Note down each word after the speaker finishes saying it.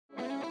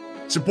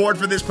Support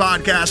for this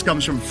podcast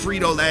comes from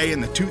Frito-Lay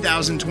and the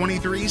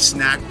 2023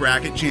 Snack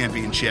Bracket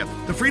Championship.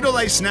 The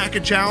Frito-Lay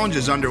Snack-It Challenge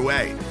is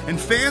underway, and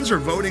fans are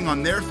voting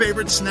on their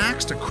favorite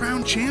snacks to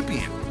crown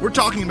champion. We're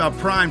talking about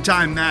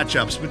prime-time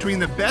matchups between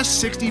the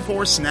best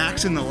 64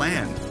 snacks in the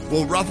land.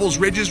 Will Ruffles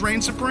Ridges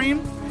reign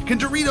supreme? Can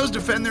Doritos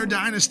defend their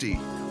dynasty?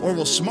 Or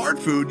will Smart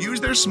Food use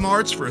their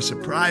smarts for a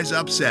surprise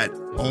upset?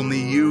 Only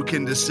you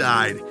can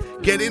decide.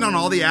 Get in on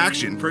all the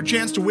action for a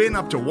chance to win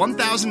up to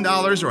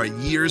 $1,000 or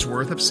a year's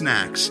worth of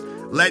snacks.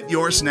 Let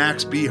your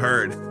snacks be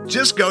heard.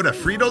 Just go to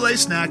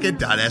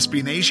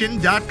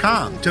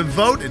fritolaysnacket.sbnation.com to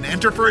vote and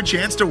enter for a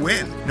chance to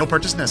win. No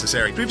purchase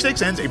necessary.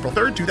 Sweepstakes ends April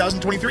 3rd,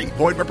 2023.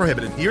 Void where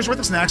prohibited. Year's worth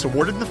of snacks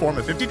awarded in the form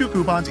of 52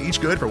 coupons, each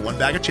good for one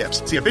bag of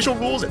chips. See official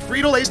rules at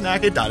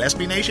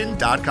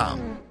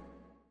fritolaysnacket.sbnation.com.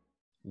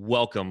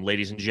 Welcome,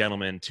 ladies and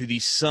gentlemen, to the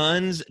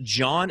Suns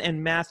John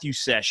and Matthew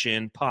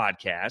Session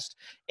podcast,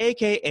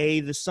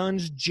 a.k.a. the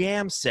Suns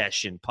Jam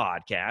Session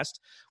podcast.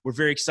 We're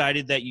very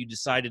excited that you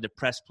decided to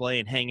press play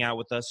and hang out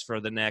with us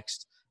for the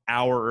next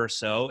hour or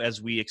so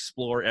as we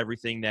explore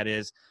everything that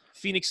is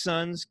Phoenix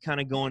Suns kind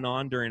of going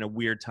on during a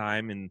weird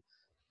time in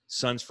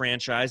Suns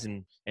franchise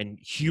and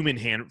human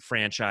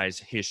franchise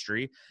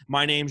history.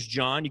 My name's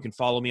John. You can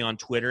follow me on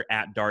Twitter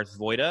at Darth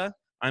Voida.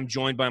 I'm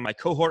joined by my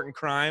cohort in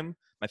crime,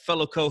 my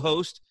fellow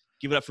co-host.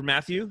 Give it up for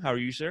Matthew. How are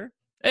you, sir?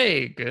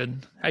 Hey,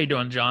 good. How you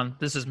doing, John?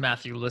 This is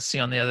Matthew Lissy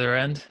on the other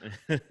end.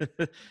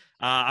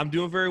 I'm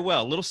doing very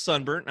well. A little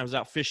sunburnt. I was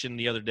out fishing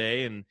the other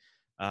day, and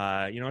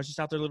I was just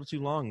out there a little too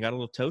long and got a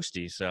little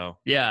toasty. So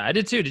yeah, I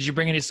did too. Did you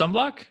bring any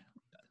sunblock?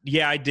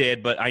 Yeah, I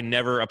did, but I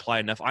never apply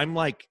enough. I'm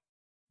like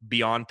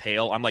beyond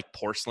pale. I'm like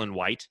porcelain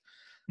white.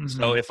 Mm-hmm.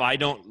 So if I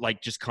don't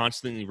like just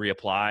constantly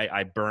reapply,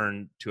 I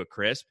burn to a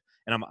crisp.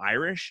 And I'm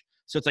Irish.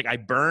 So it's like I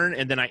burn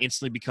and then I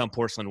instantly become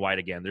porcelain white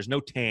again. There's no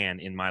tan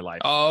in my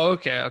life. Oh,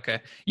 okay.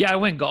 Yeah, I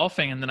went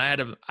golfing and then I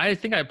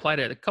think I applied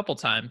it a couple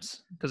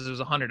times because it was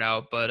 100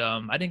 out, but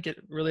I didn't get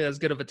really as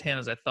good of a tan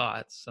as I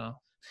thought. So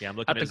yeah, I'm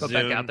looking I have at to go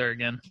Zoom. back out there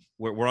again.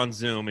 We're on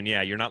Zoom and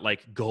yeah, you're not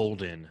like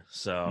golden.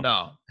 So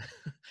no,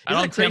 I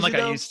don't tan like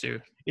I used to.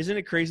 Isn't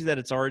it crazy that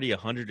it's already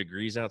 100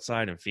 degrees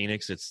outside in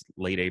Phoenix? It's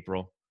late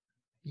April.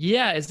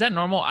 Yeah, is that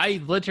normal? I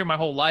lived here my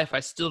whole life.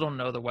 I still don't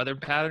know the weather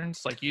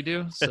patterns like you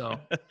do. So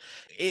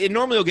it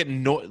normally will get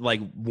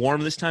warm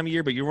this time of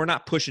year, but we're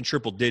not pushing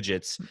triple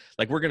digits.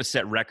 Like we're going to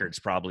set records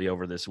probably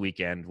over this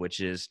weekend,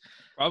 which is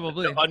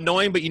probably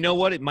annoying. But you know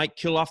what? It might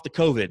kill off the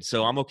COVID,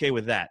 so I'm okay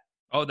with that.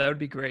 Oh, that would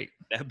be great.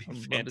 That'd be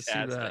fantastic. Love to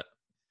see that.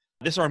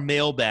 This is our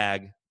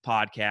mailbag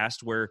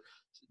podcast where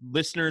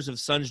listeners of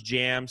Suns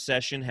Jam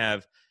Session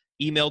have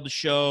emailed the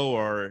show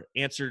or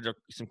answered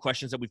some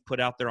questions that we've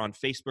put out there on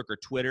Facebook or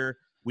Twitter.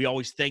 We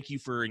always thank you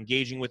for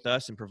engaging with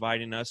us and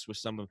providing us with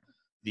some of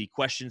the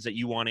questions that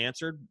you want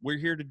answered. We're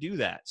here to do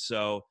that.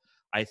 So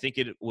I think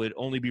it would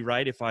only be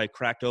right if I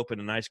cracked open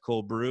a nice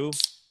cold brew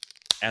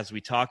as we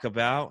talk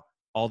about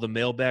all the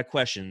mailbag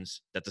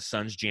questions that the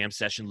Suns Jam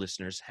Session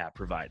listeners have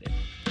provided.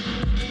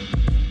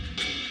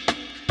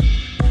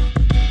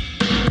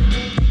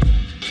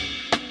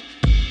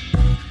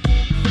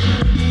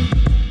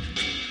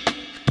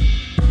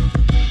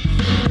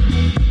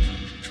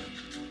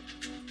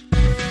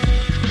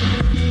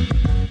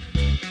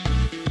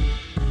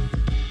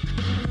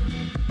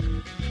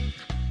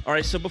 All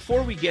right, so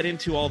before we get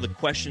into all the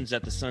questions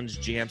that the Suns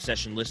Jam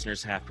Session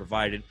listeners have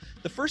provided,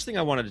 the first thing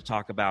I wanted to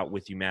talk about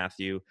with you,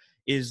 Matthew,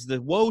 is the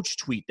Woj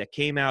tweet that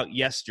came out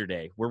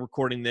yesterday. We're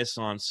recording this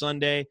on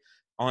Sunday.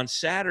 On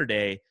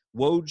Saturday,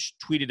 Woj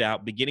tweeted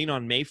out, beginning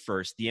on May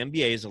 1st, the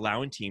NBA is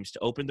allowing teams to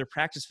open their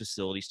practice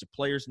facilities to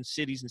players in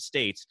cities and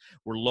states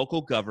where local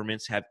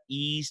governments have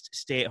eased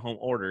stay-at-home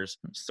orders,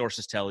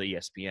 sources tell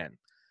ESPN.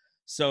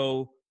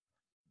 So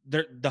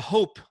the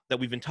hope that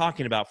we've been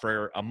talking about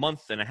for a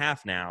month and a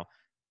half now,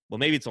 well,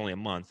 maybe it's only a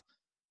month,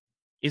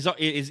 is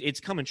it's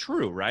coming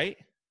true, right?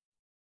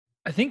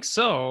 I think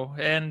so.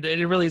 And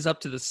it really is up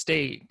to the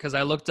state because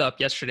I looked up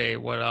yesterday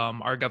what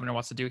our governor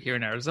wants to do here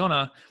in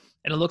Arizona.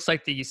 And it looks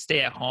like the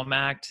Stay-at-Home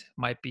Act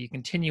might be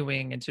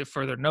continuing into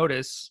further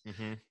notice.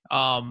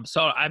 Mm-hmm.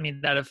 So, I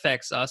mean, that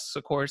affects us,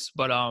 of course.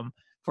 But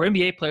for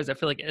NBA players, I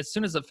feel like as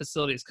soon as the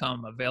facilities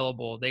come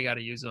available, they got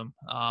to use them.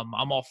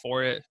 I'm all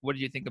for it. What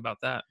do you think about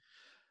that?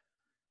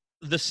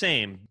 The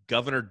same.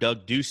 Governor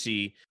Doug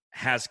Ducey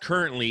has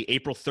currently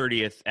April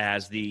 30th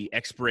as the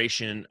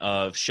expiration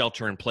of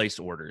shelter-in-place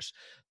orders.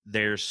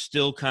 There's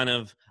still kind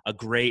of a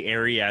gray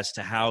area as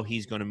to how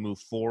he's going to move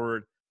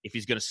forward, if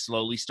he's going to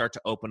slowly start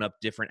to open up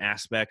different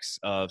aspects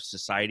of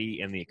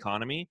society and the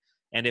economy.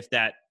 And if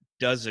that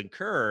does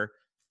occur,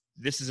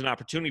 this is an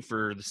opportunity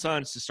for the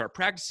Suns to start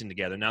practicing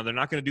together. Now, they're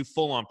not going to do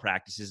full-on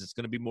practices. It's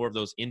going to be more of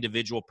those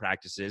individual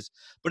practices,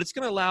 but it's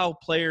going to allow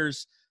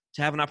players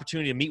to have an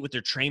opportunity to meet with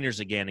their trainers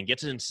again and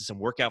get into some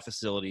workout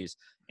facilities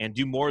and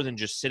do more than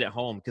just sit at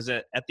home. Because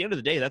at the end of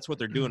the day, that's what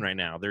they're doing right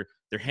now. They're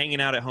hanging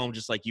out at home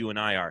just like you and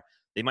I are.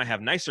 They might have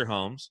nicer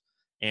homes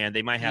and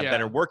they might have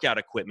better workout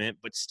equipment,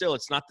 but still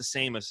it's not the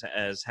same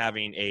as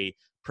having a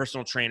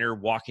personal trainer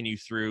walking you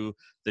through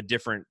the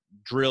different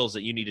drills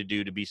that you need to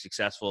do to be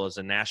successful as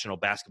a National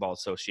Basketball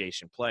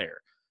Association player.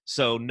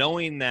 So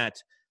knowing that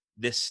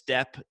this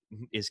step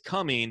is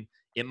coming,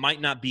 it might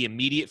not be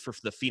immediate for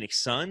the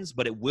Phoenix Suns,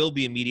 but it will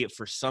be immediate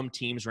for some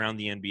teams around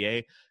the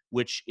NBA,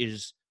 which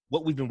is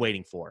what we've been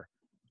waiting for.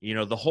 You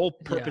know, the whole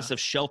purpose of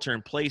shelter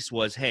in place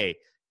was, hey,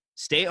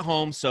 stay at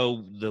home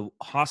so the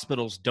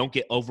hospitals don't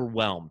get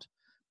overwhelmed.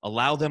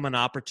 Allow them an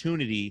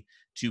opportunity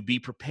to be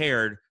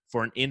prepared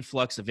for an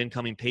influx of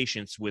incoming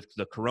patients with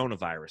the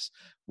coronavirus.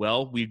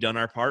 Well, we've done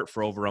our part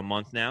for over a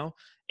month now,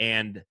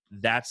 and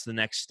that's the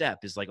next step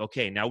is like,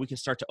 okay, now we can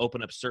start to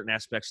open up certain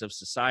aspects of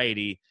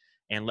society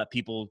and let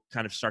people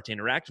kind of start to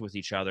interact with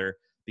each other,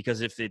 because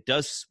if it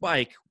does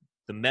spike,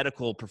 the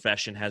medical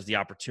profession has the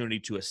opportunity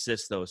to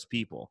assist those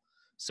people.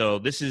 So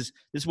this is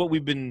what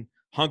we've been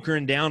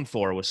hunkering down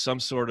for, was some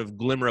sort of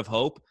glimmer of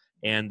hope,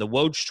 and the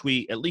Woj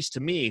tweet, at least to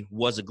me,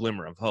 was a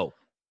glimmer of hope.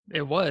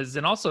 It was.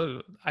 And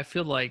also, I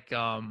feel like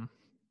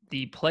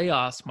the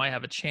playoffs might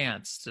have a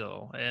chance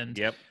still. And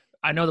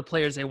I know the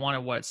players, they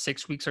wanted,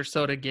 6 weeks or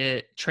so to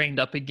get trained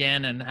up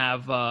again and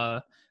have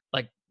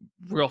like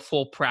real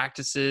full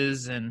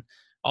practices and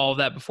all of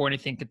that before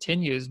anything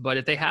continues. But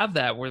if they have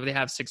that, where they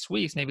have 6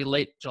 weeks, maybe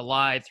late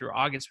July through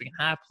August, we can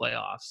have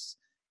playoffs.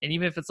 And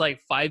even if it's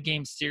like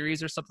 5-game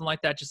series or something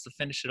like that, just to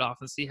finish it off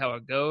and see how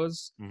it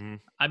goes. Mm-hmm.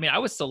 I mean, I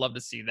would still love to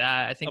see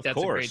that. I think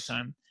that's a great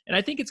time. And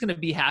I think it's going to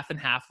be half and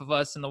half of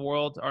us in the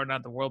world, or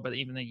not the world, but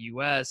even the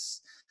U.S.,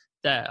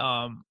 that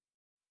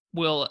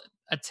will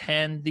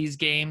attend these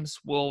games,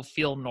 will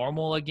feel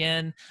normal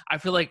again. I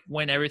feel like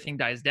when everything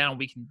dies down,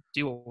 we can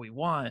do what we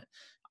want.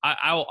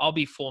 I'll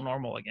be full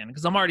normal again,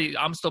 because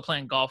I'm still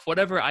playing golf.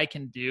 Whatever I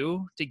can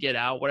do to get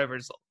out,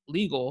 whatever's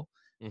legal,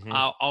 mm-hmm.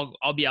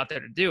 I'll be out there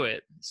to do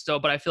it. So,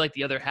 but I feel like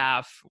the other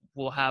half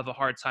will have a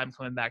hard time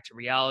coming back to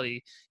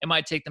reality. It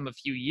might take them a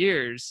few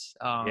years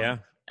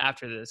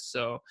after this.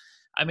 So,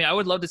 I mean, I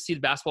would love to see the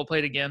basketball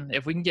played again.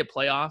 If we can get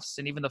playoffs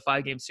and even the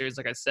 5-game series,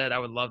 like I said, I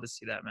would love to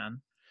see that, man.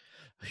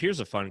 Here's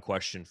a fun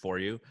question for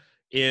you.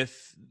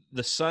 If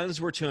the Suns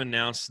were to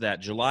announce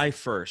that July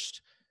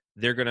 1st,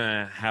 they're going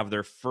to have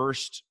their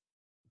first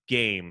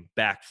game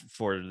back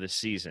for the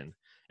season,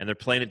 and they're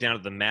playing it down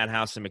at the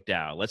Madhouse in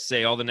McDowell. Let's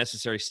say all the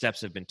necessary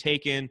steps have been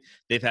taken.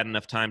 They've had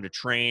enough time to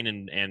train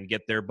and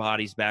get their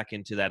bodies back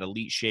into that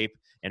elite shape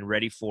and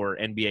ready for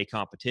NBA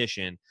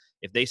competition.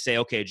 If they say,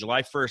 okay,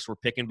 July 1st, we're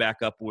picking back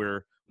up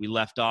where we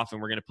left off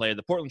and we're going to play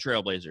the Portland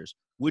Trail Blazers,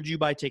 would you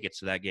buy tickets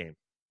to that game?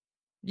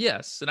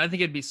 Yes, and I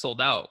think it'd be sold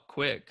out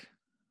quick.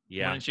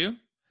 Yeah. Wouldn't you?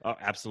 Oh,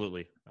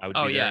 absolutely. I would.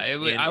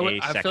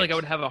 I feel like I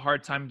would have a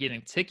hard time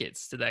getting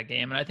tickets to that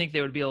game, and I think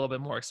they would be a little bit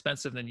more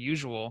expensive than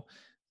usual.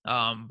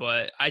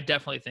 But I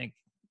definitely think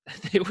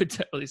they would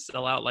definitely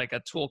sell out, like a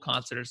Tool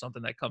concert or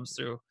something that comes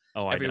through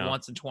every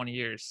once in 20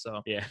 years.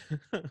 So yeah,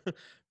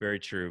 very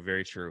true.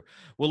 Very true.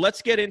 Well,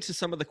 let's get into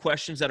some of the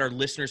questions that our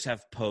listeners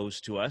have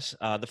posed to us.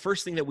 The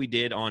first thing that we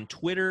did on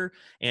Twitter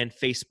and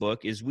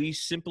Facebook is we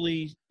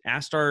simply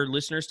asked our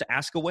listeners to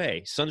ask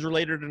away, Suns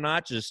related or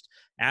not, just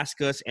ask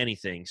us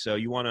anything. So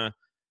you want to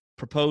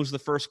propose the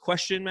first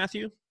question,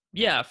 Matthew?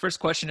 Yeah. First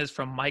question is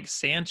from Mike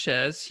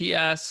Sanchez. He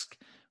asked,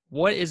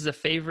 what is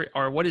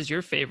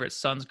your favorite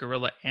Suns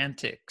Gorilla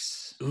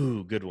antics?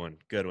 Ooh, good one.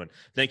 Good one.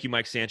 Thank you,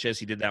 Mike Sanchez.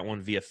 He did that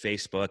one via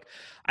Facebook.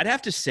 I'd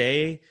have to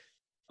say,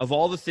 of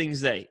all the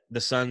things that the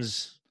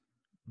Suns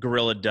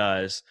Gorilla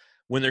does,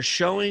 when they're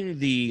showing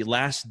the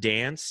Last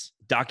Dance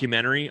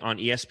documentary on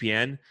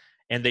ESPN,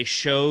 and they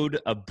showed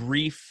a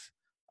brief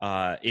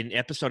in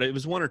episode, it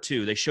was 1 or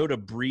 2, they showed a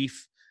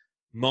brief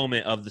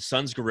moment of the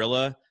Suns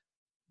Gorilla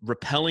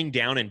rappelling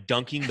down and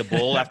dunking the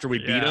bull after we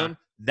beat him.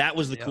 That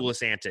was the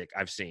coolest antic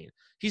I've seen.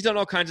 He's done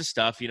all kinds of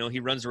stuff. You know, he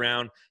runs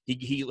around.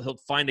 He'll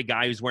find a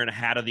guy who's wearing a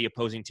hat of the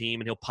opposing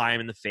team, and he'll pie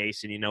him in the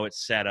face, and you know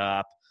it's set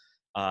up.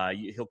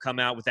 He'll come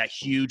out with that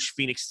huge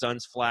Phoenix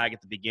Suns flag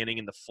at the beginning,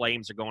 and the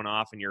flames are going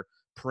off, and you're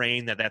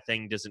praying that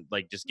thing doesn't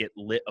just get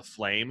lit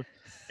aflame.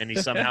 And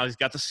he's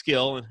got the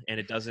skill, and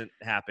it doesn't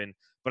happen.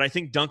 But I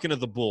think dunking of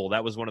the bull,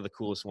 that was one of the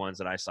coolest ones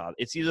that I saw.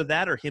 It's either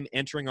that or him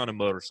entering on a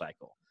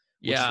motorcycle.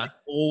 Which is like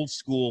old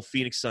school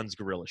Phoenix Suns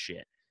gorilla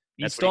shit.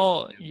 You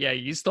stole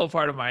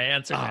part of my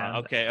answer, man.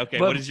 Okay. But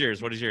what is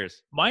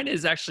yours? Mine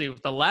is actually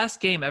the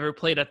last game ever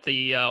played at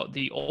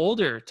the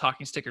older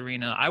Talking Stick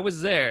Arena. I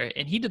was there,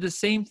 and he did the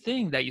same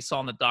thing that you saw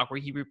on the dock, where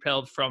he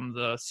rappelled from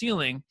the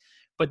ceiling,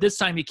 but this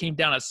time he came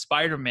down as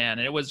Spider-Man,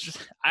 and it was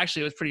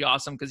pretty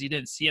awesome because you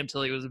didn't see him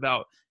till he was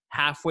about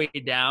halfway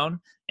down,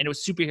 and it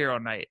was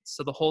superhero night,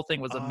 so the whole thing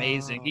was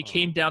amazing. He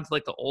came down to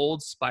like the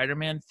old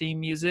Spider-Man theme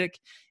music,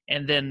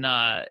 and then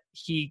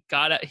he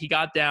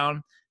got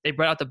down. They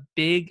brought out the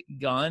big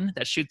gun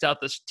that shoots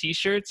out the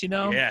T-shirts, you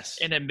know? Yes.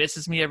 And it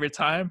misses me every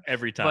time.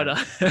 But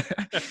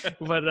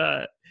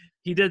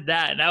he did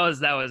that, and that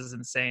was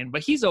insane.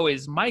 But he's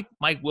always Mike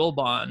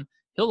Wilbon.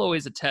 He'll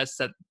always attest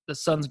that the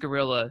Suns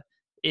Gorilla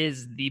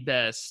is the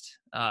best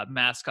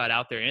mascot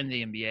out there in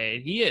the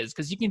NBA. He is,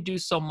 because he can do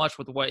so much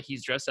with what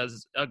he's dressed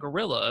as, a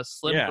gorilla, a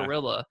slim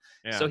gorilla.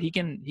 Yeah. So he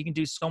can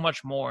do so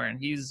much more, and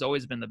he's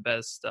always been the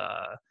best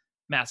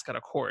mascot,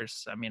 of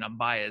course. I mean, I'm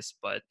biased,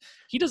 but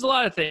he does a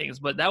lot of things.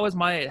 But that was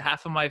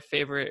half of my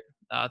favorite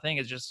thing,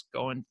 is just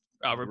going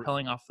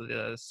rappelling off of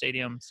the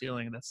stadium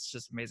ceiling. That's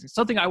just amazing.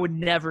 Something I would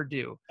never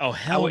do. Oh,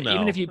 hell no.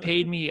 Even if you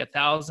paid me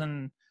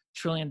 $1,000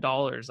 trillion,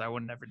 I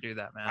would never do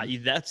that,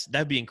 man.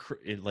 That'd be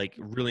like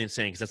really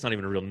insane, because that's not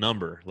even a real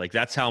number. Like,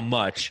 that's how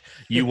much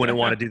you wouldn't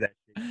want to do that.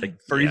 Like,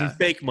 for even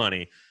fake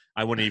money,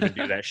 I wouldn't even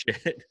do that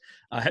shit.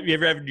 Have you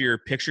ever had your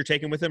picture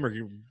taken with him, or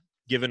you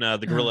given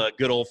the gorilla a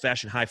good old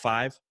fashioned high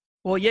five?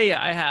 Well,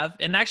 yeah, I have.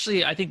 And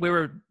actually, I think we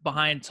were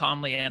behind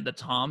Tom Lee and the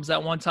Toms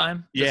at one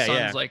time.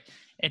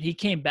 And he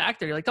came back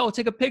there. You're like, oh,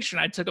 take a picture.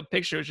 And I took a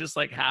picture. It was just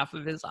like half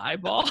of his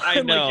eyeball.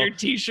 I know. Like your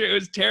T-shirt. It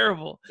was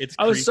terrible.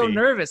 I was so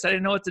nervous. I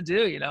didn't know what to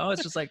do.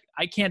 It's just like,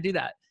 I can't do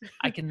that.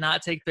 I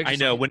cannot take pictures. I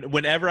know.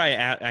 Whenever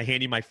I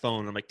hand you my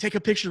phone, I'm like, take a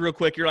picture real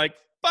quick. You're like,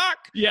 fuck.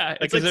 Yeah.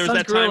 It's like there was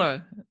that gorilla.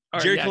 time.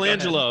 Jerry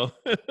Colangelo.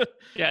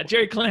 Yeah,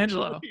 Jerry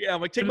Colangelo. Yeah,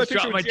 I'm like, take my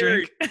picture with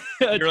Jerry.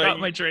 Drop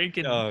my drink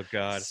and oh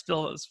god,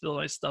 spill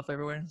my stuff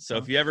everywhere. So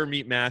if you ever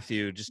meet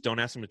Matthew, just don't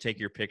ask him to take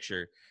your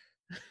picture.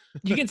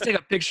 You can take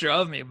a picture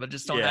of me, but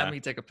just don't have me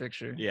take a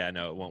picture. Yeah,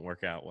 no, it won't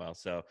work out well.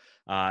 So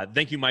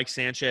thank you, Mike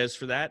Sanchez,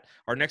 for that.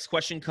 Our next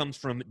question comes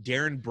from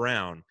Darren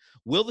Brown.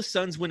 Will the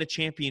Suns win a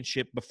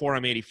championship before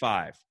I'm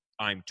 85?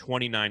 I'm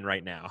 29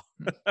 right now.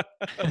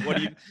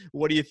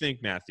 What do you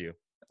think, Matthew?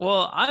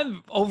 Well,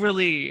 I'm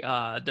overly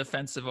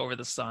defensive over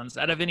the Suns.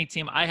 Out of any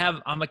team,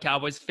 I'm a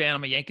Cowboys fan,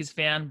 I'm a Yankees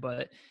fan,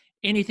 but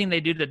anything they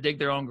do to dig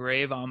their own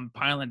grave, I'm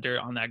piling dirt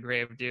on that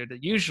grave, dude.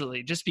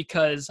 Usually, just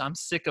because I'm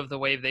sick of the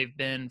way they've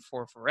been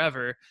for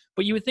forever.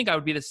 But you would think I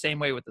would be the same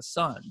way with the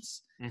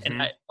Suns.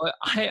 Mm-hmm. And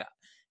I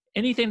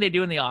anything they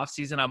do in the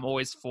offseason, I'm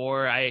always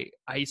for. I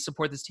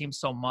support this team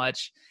so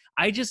much.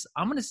 I'm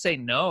going to say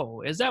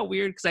no. Is that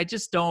weird? Because I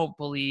just don't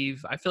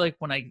believe. I feel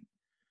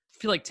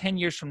like 10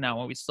 years from now,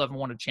 when we still haven't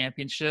won a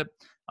championship,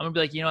 I'm going to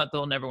be like, you know what?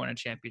 They'll never win a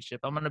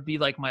championship. I'm going to be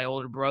like my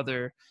older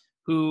brother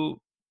who,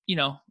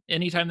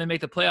 anytime they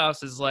make the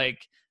playoffs is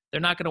like,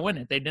 they're not going to win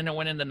it. They didn't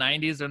win in the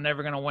 90s. They're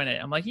never going to win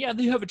it. I'm like, yeah,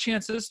 they have a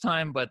chance this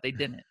time, but they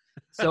didn't.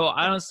 So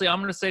honestly, I'm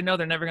going to say no,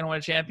 they're never going to win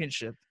a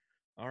championship.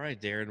 All right,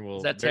 Darren. Well,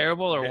 is that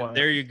terrible or what?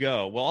 There you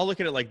go. Well, I'll look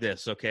at it like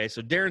this, okay?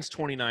 So Darren's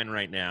 29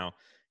 right now.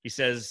 He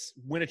says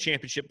win a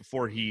championship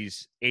before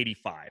he's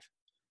 85.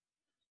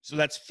 So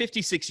that's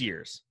 56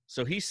 years.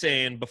 So he's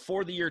saying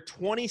before the year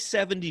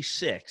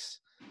 2076,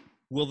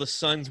 will the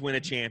Suns win a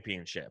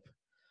championship?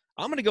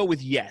 I'm going to go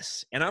with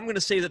yes, and I'm going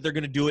to say that they're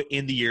going to do it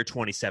in the year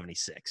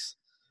 2076.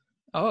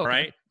 Oh, okay.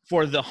 Right?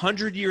 For the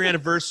 100-year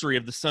anniversary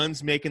of the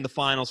Suns making the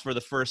finals for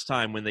the first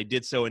time when they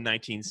did so in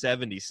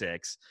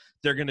 1976,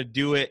 they're going to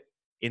do it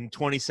in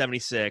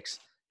 2076.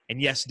 And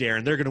yes,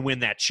 Darren, they're going to win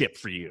that chip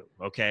for you,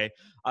 okay?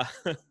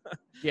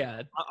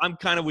 Yeah. I'm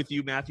kind of with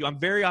you, Matthew. I'm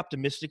very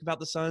optimistic about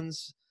the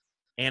Suns,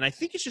 and I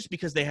think it's just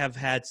because they have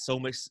had so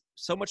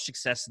much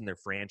success in their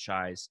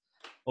franchise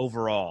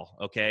overall,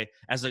 okay?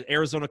 As an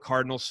Arizona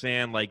Cardinals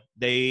fan, like,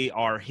 they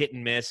are hit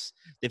and miss.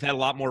 They've had a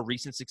lot more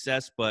recent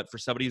success, but for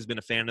somebody who's been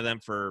a fan of them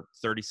for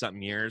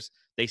 30-something years,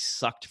 they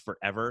sucked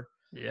forever.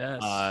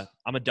 Yes.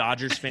 I'm a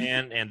Dodgers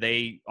fan, and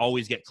they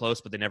always get close,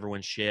 but they never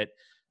win shit.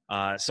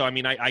 So, I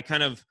mean, I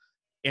kind of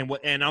 –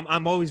 and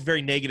I'm always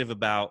very negative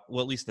about,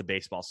 well, at least the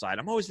baseball side.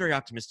 I'm always very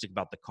optimistic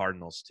about the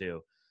Cardinals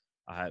too.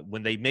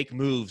 When they make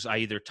moves, I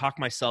either talk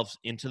myself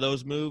into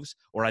those moves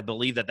or I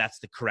believe that that's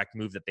the correct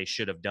move that they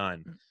should have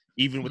done.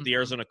 Even with the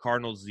Arizona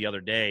Cardinals the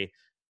other day,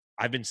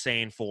 I've been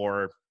saying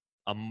for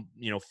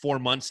 4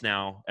 months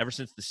now, ever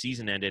since the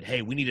season ended,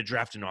 hey, we need to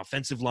draft an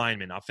offensive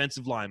lineman,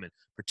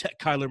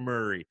 protect Kyler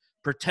Murray,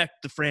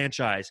 protect the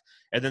franchise.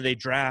 And then they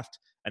draft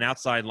an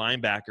outside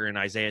linebacker in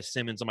Isaiah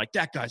Simmons. I'm like,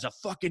 that guy's a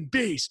fucking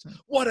beast.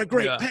 What a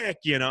great pick,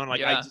 And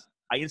like,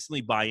 I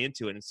instantly buy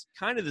into it. And it's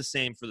kind of the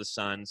same for the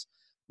Suns,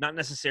 not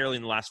necessarily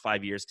in the last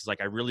 5 years, because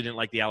like I really didn't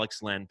like the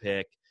Alex Len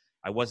pick.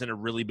 I wasn't a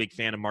really big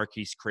fan of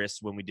Marquise Chris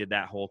when we did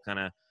that whole kind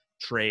of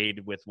trade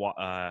with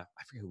I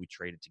forget who we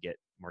traded to get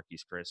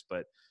Marquise Chris,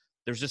 but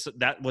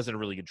that wasn't a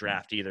really good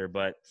draft either.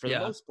 But for the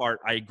most part,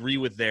 I agree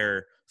with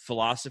their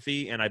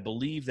philosophy, and I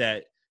believe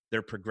that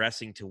they're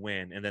progressing to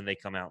win, and then they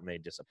come out and they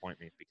disappoint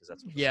me because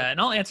that's what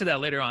and I'll answer that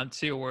later on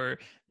too, where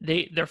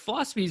their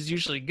philosophy is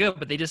usually good,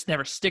 but they just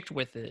never stick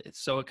with it.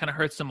 So it kind of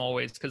hurts them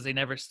always because they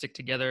never stick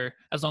together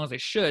as long as they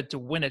should to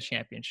win a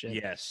championship.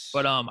 Yes.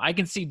 But I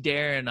can see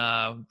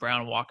Darren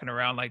Brown walking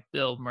around like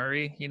Bill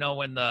Murray,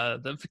 when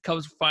the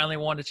Cubs finally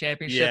won a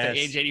championship at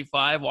age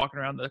 85,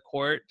 walking around the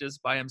court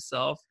just by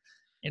himself.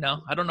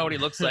 I don't know what he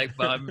looks like,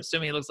 but I'm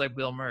assuming he looks like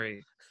Bill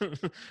Murray.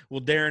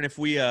 Well, Darren, if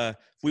we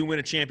win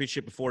a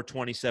championship before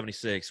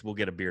 2076, we'll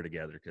get a beer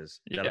together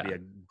because that'll be a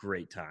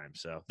great time.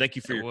 So thank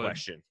you for your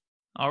question.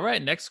 All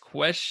right. Next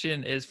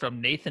question is from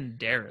Nathan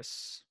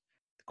Darris.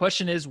 The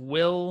question is,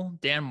 will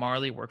Dan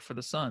Marley work for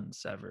the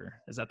Suns ever?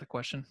 Is that the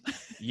question?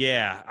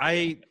 Yeah,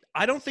 I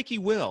don't think he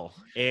will.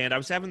 And I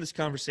was having this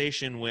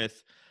conversation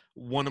with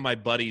one of my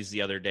buddies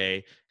the other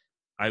day,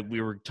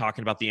 we were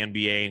talking about the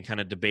NBA and kind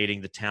of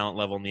debating the talent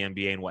level in the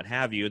NBA and what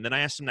have you. And then I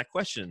asked him that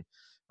question,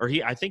 or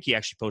I think he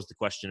actually posed the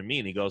question to me,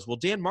 and he goes, well,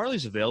 Dan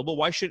Marley's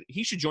available.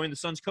 He should join the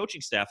Suns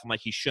coaching staff? I'm like,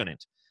 he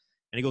shouldn't.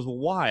 And he goes, well,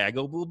 why? I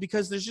go, well,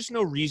 because there's just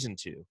no reason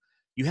to.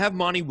 You have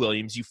Monty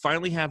Williams. You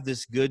finally have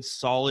this good,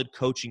 solid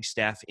coaching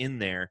staff in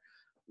there.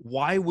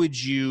 Why would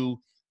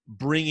you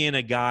bring in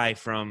a guy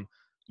from,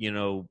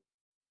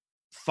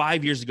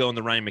 5 years ago in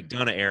the Ryan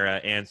McDonough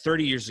era and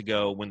 30 years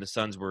ago when the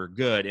Suns were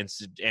good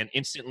and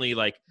instantly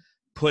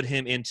put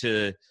him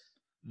into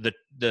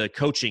the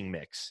coaching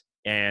mix?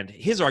 And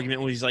his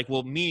argument was, he's like,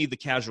 well, me, the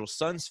casual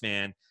Suns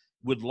fan,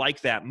 would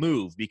like that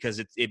move because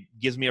it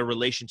gives me a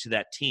relation to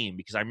that team,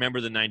 because I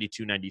remember the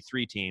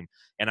 92-93 team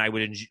and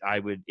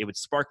it would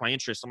spark my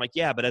interest. I'm like,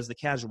 yeah, but as the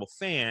casual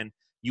fan,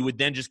 you would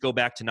then just go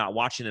back to not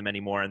watching them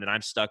anymore, and then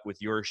I'm stuck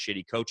with your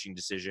shitty coaching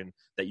decision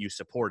that you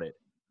supported.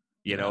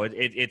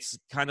 It's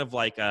kind of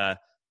like God,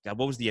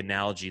 what was the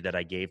analogy that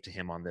I gave to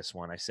him on this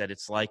one? I said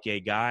it's like a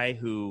guy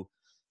who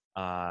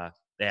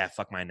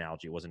fuck my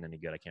analogy. It wasn't any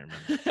good. I can't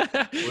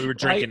remember. We were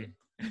drinking.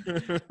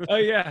 Oh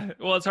yeah.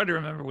 Well, it's hard to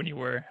remember when you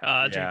were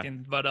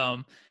drinking, but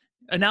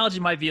analogy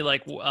might be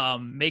like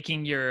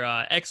making your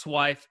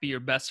ex-wife be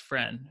your best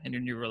friend in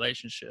your new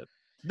relationship.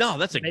 No,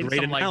 that's a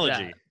great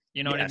analogy. Like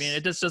you know what I mean?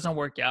 It just doesn't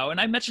work out.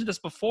 And I mentioned this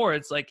before.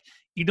 It's like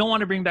you don't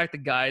want to bring back the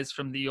guys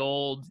from the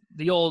old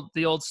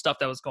stuff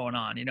that was going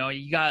on.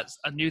 You got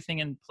a new thing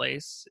in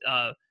place.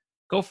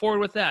 Go forward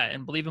with that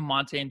and believe in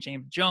Monte and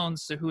James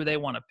Jones to who they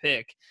want to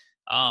pick.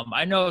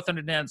 I know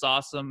Thunder Dan's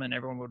awesome and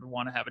everyone would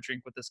want to have a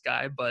drink with this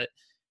guy, but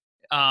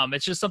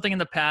it's just something in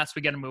the past.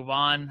 We got to move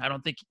on. I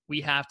don't think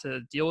we have to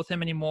deal with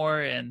him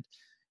anymore. And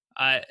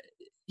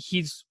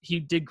he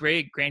did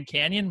great at Grand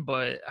Canyon,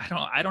 but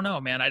I don't know,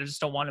 man. I just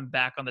don't want him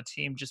back on the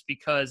team just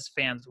because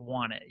fans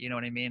want it. You know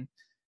what I mean?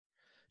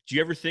 Do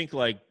you ever think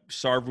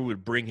Sarver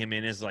would bring him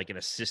in as an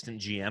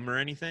assistant GM or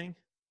anything?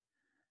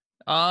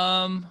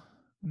 I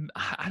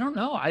don't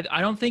know. I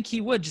don't think he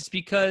would, just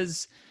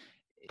because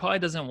he probably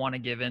doesn't want to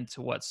give in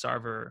to what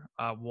Sarver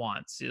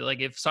wants.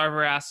 If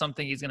Sarver asks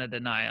something, he's going to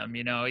deny him.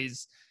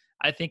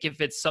 I think if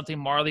it's something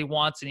Marley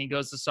wants and he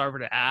goes to Sarver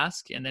to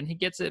ask and then he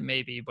gets it,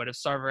 maybe. But if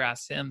Sarver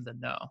asks him, then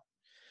no.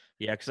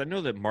 Yeah, because I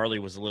know that Marley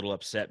was a little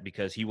upset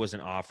because he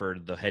wasn't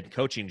offered the head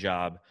coaching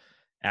job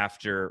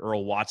after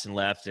Earl Watson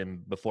left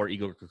and before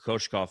Igor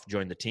Kokoshkov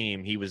joined the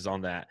team. He was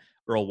on that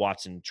Earl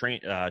Watson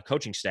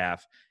coaching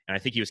staff, and I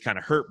think he was kind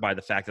of hurt by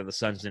the fact that the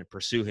Suns didn't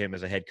pursue him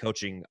as a head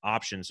coaching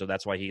option. So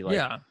that's why he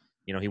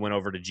he went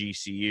over to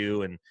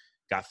GCU and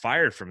got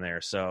fired from there.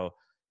 So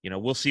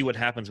we'll see what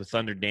happens with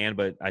Thunder Dan,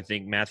 but I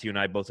think Matthew and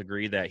I both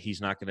agree that he's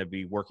not going to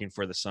be working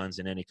for the Suns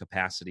in any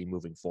capacity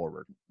moving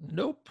forward.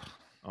 Nope.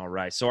 All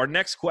right. So our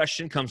next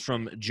question comes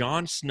from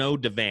John Snow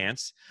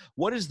Devance.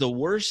 What is the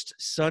worst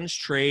Suns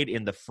trade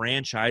in the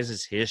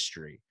franchise's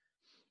history?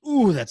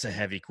 Ooh, that's a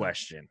heavy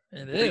question.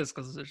 It is,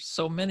 because there's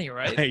so many,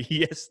 right?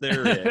 Yes,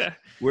 there is.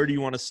 Where do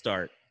you want to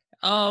start?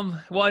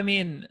 Well, I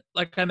mean,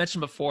 like I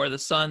mentioned before, the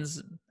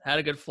Suns had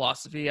a good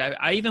philosophy.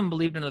 I even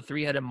believed in the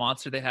three-headed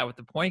monster they had with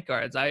the point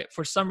guards.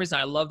 For some reason,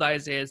 I loved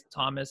Isaiah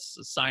Thomas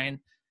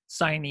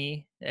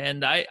signee,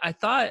 and I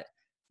thought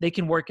they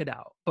can work it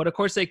out. But of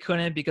course they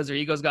couldn't, because their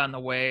egos got in the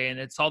way, and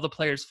it's all the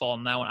players' fault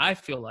in that one. I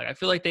feel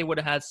like they would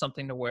have had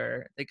something to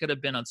where they could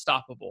have been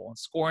unstoppable. And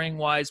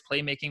scoring-wise,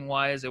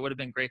 playmaking-wise, it would have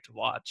been great to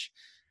watch.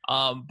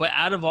 But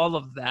out of all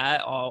of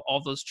that,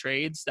 all those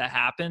trades that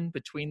happened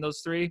between those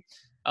three,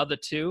 the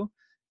two,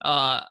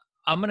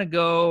 I'm going to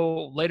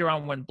go later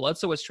on when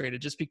Bledsoe was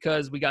traded, just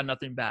because we got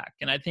nothing back.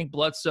 And I think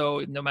Bledsoe,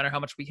 no matter how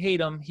much we hate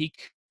him, he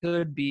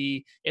could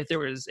be, if there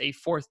was a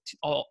fourth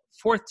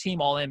team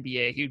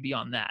All-NBA, he would be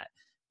on that.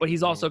 But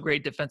he's also a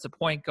great defensive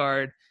point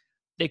guard.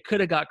 They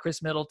could have got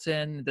Chris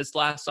Middleton. This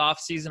last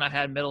offseason, I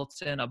had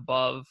Middleton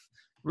above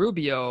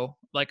Rubio,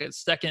 like a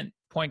second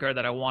point guard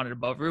that I wanted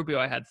above Rubio.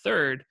 I had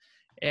third.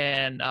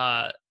 And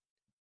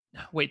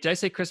wait, did I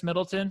say Chris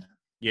Middleton?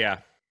 Yeah.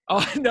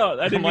 Oh, no,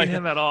 I didn't mean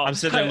him at all. I'm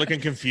sitting there looking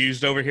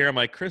confused over here. I'm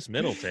like, Chris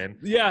Middleton?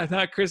 Yeah,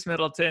 not Chris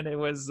Middleton. It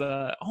was,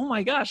 oh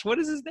my gosh, what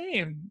is his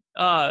name?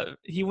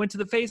 He went to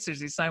the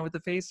Pacers. He signed with the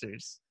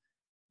Pacers.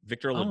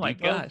 Victor Oladipo? Oh my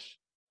gosh.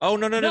 Oh,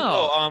 no.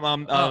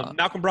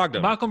 Malcolm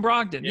Brogdon. Malcolm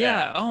Brogdon.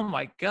 Yeah. Oh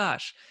my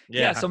gosh.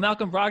 Yeah. So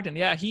Malcolm Brogdon.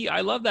 Yeah.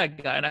 I love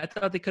that guy. And I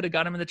thought they could have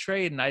got him in the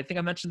trade. And I think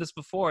I mentioned this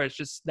before. It's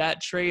just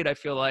that trade, I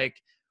feel like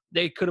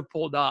they could have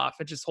pulled off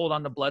and just hold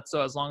on to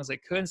Bledsoe as long as they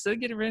could, instead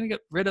of getting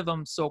rid of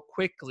him so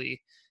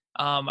quickly.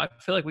 I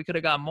feel like we could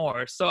have got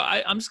more. So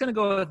I'm just going to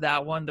go with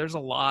that one. There's a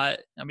lot.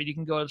 I mean, you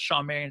can go with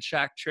Sean Marion,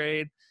 Shaq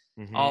trade,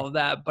 all of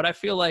that. But I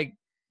feel like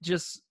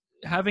just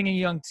having a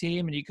young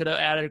team, and you could have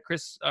added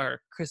Chris,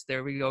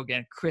 there we go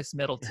again, Chris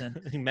Middleton.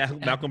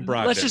 Malcolm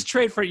Brogdon. Let's just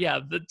trade for,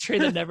 the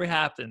trade that never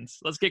happens.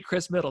 Let's get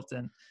Chris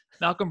Middleton.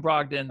 Malcolm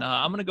Brogdon.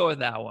 I'm going to go with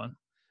that one.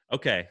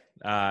 Okay.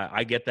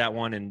 I get that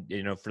one.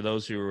 And, for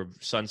those who are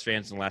Suns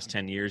fans in the last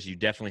 10 years, you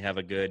definitely have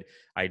a good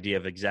idea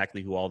of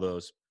exactly who all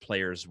those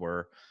players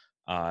were.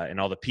 And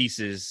all the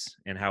pieces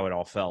and how it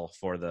all fell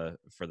for the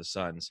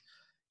Suns.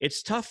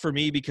 It's tough for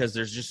me because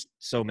there's just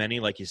so many,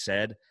 like you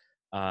said.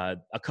 A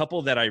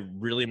couple that I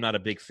really am not a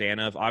big fan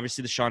of.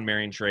 Obviously, the Sean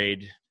Marion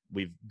trade.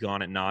 We've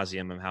gone at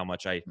nauseum of how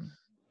much I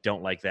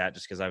don't like that,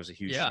 just because I was a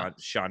huge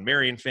Sean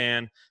Marion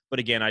fan. But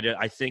again,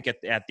 I think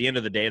at the end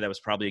of the day, that was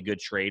probably a good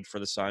trade for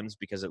the Suns,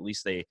 because at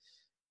least they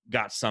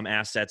got some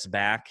assets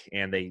back,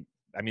 and they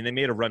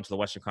made a run to the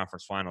Western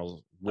Conference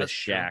Finals with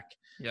Shaq.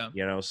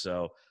 Yeah.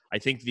 So I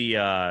think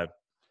the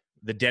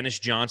Dennis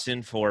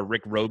Johnson for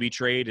Rick Roby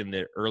trade in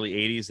the early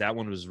 80s, that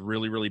one was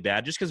really, really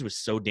bad, just because it was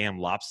so damn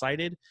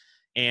lopsided.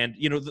 And,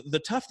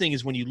 the tough thing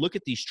is when you look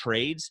at these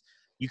trades,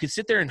 you can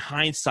sit there in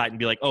hindsight and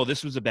be like, oh,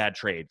 this was a bad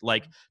trade.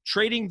 Like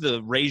trading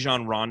the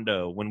Rajon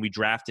Rondo when we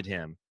drafted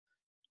him,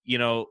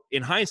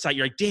 in hindsight,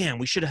 you're like, damn,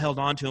 we should have held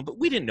on to him, but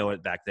we didn't know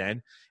it back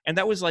then. And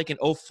that was like in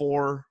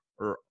 04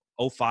 or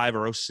 05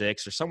 or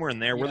 06 or somewhere in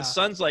there, where the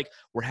Suns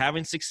were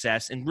having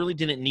success and really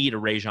didn't need a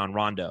Rajon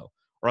Rondo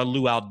or a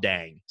Luol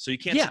Deng. So you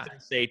can't sit there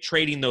and say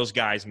trading those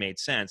guys made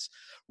sense.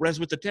 Whereas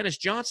with the Dennis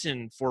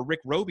Johnson for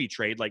Rick Roby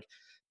trade,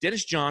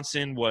 Dennis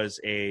Johnson was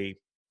a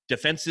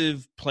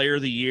defensive player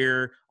of the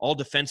year, all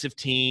defensive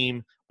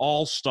team,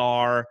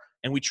 all-star,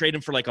 and we trade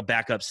him for a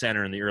backup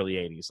center in the early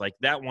 80s.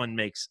 That one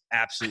makes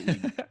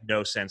absolutely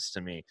no sense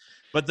to me.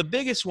 But the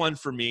biggest one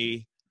for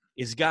me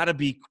is got to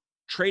be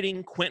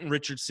trading Quentin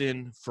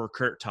Richardson for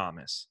Kurt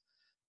Thomas,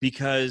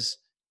 because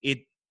it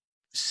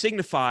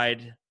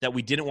signified that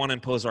we didn't want to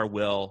impose our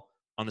will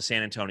on the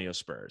San Antonio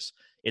Spurs.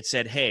 It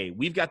said, hey,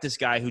 we've got this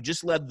guy who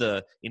just led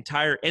the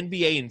entire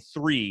NBA in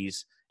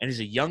threes, and he's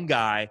a young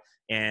guy,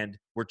 and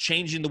we're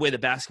changing the way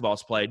that basketball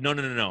is played.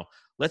 No.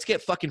 Let's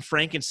get fucking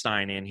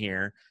Frankenstein in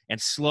here and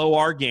slow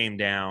our game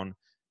down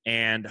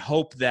and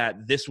hope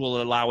that this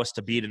will allow us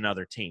to beat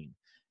another team.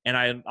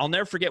 And I'll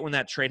never forget when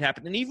that trade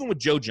happened. And even with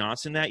Joe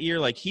Johnson that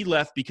year, he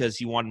left because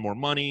he wanted more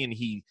money and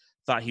he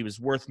thought he was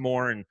worth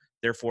more, and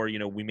therefore,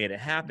 we made it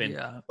happen.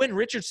 Yeah. When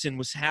Richardson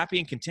was happy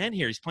and content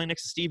here, he's playing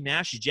next to Steve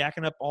Nash. He's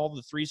jacking up all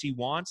the threes he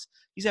wants.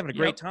 He's having a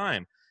great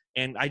time.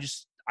 And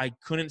I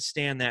couldn't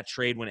stand that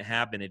trade when it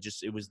happened.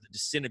 It was the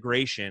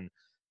disintegration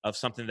of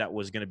something that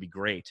was going to be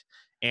great.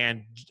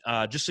 And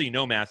just so you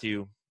know,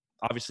 Matthew,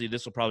 obviously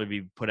this will probably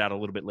be put out a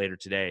little bit later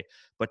today,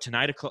 but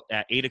tonight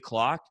at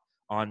 8:00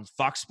 on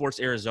Fox Sports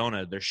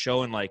Arizona, they're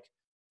showing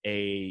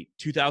a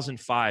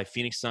 2005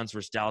 Phoenix Suns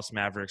versus Dallas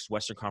Mavericks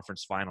Western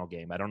Conference Final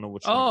game. I don't know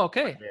which one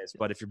it is,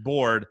 but if you're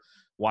bored,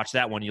 watch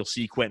that one. You'll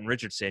see Quentin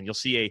Richardson. You'll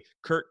see a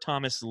Kurt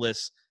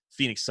Thomas-less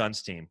Phoenix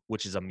Suns team,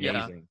 which is amazing.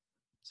 Yeah.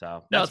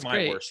 So that's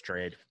my worst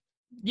trade.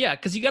 Yeah,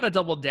 because you got to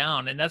double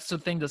down, and that's the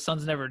thing the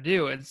Suns never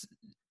do. It's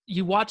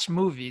you watch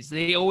movies;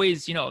 they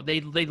always, they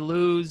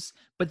lose,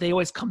 but they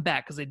always come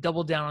back because they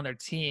double down on their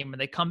team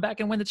and they come back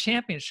and win the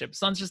championship.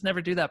 Suns just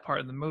never do that part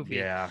of the movie.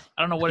 Yeah,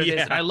 I don't know what it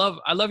is. And I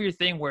love your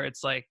thing where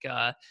it's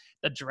the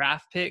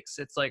draft picks.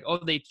 It's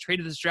they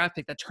traded this draft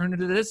pick that turned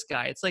into this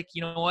guy. It's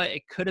you know what?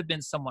 It could have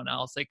been someone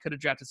else. They could have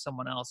drafted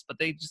someone else, but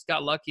they just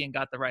got lucky and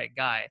got the right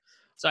guy.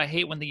 So I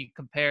hate when they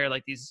compare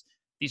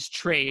these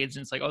trades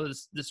and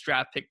it's this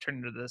draft pick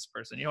turned into this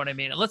person. You know what I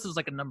mean? Unless it's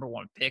a number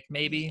one pick,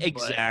 maybe.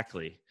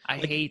 Exactly. I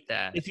hate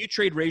that. If you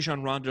trade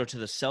Rajon Rondo to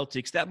the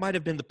Celtics, that might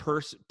have been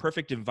the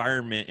perfect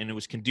environment, and it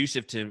was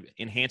conducive to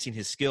enhancing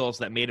his skills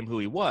that made him who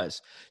he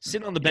was.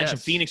 Sitting on the bench in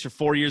Phoenix for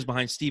 4 years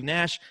behind Steve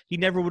Nash, he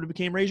never would have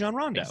became Rajon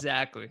Rondo.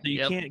 Exactly. So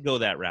you can't go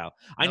that route.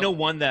 Nope. I know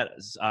one that,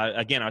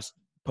 again, I was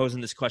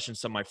posing this question to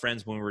some of my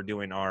friends when we were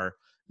doing our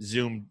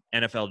Zoom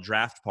NFL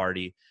draft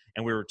party,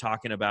 and we were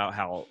talking about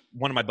how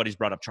one of my buddies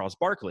brought up Charles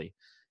Barkley.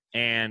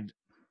 And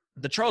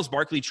the Charles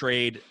Barkley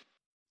trade,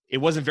 it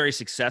wasn't very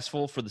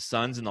successful for the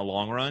Suns in the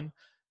long run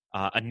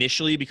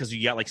initially, because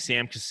you got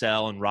Sam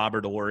Cassell and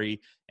Robert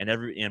Horry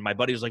and my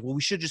buddy was like, well,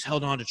 we should just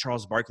held on to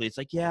Charles Barkley. It's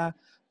yeah,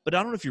 but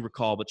I don't know if you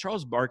recall, but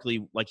Charles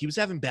Barkley, he was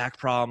having back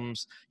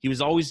problems. He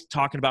was always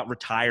talking about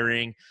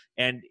retiring,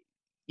 and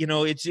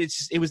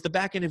it was the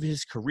back end of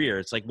his career.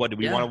 It's what do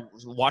we want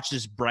to watch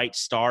this bright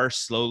star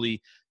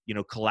slowly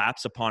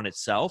collapse upon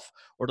itself,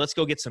 or let's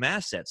go get some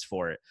assets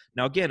for it?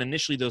 Now, again,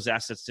 initially those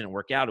assets didn't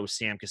work out. It was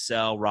Sam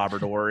Cassell,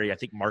 Robert Horry, I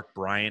think Mark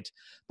Bryant,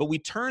 but we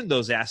turned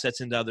those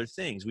assets into other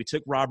things. We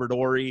took Robert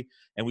Horry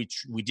and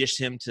we dished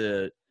him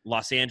to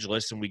Los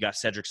Angeles, and we got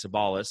Cedric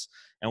Sabalas,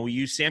 and we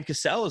used Sam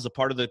Cassell as a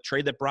part of the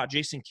trade that brought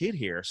Jason Kidd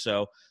here.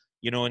 So,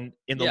 in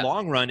the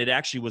long run, it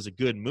actually was a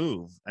good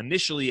move.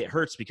 Initially, it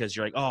hurts because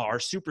you're oh, our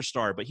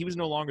superstar, but he was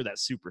no longer that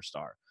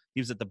superstar.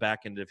 He was at the back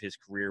end of his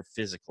career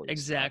physically.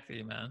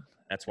 Exactly, man.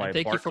 That's why.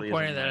 Thank you for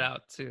pointing that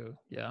out too.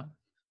 Yeah,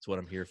 that's what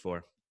I'm here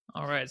for.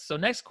 All right. So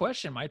next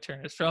question, my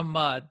turn, is from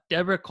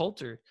Deborah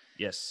Coulter.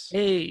 Yes.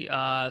 Hey,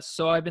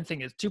 so I've been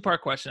thinking, it's a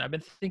two-part question. I've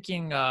been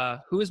thinking,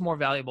 who is more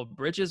valuable,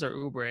 Bridges or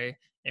Oubre,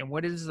 and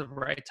what is the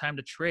right time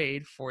to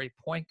trade for a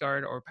point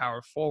guard or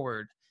power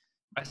forward?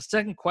 My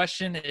second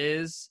question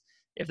is,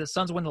 if the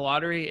Suns win the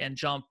lottery and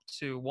jump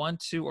to 1,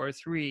 2, or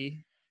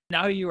 3,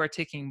 now you are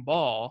taking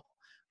Ball,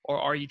 or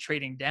are you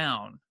trading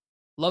down?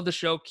 love the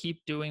show.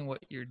 Keep doing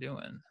what you're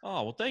doing.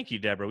 Oh, well, thank you,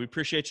 Deborah. We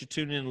appreciate you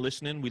tuning in and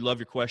listening. We love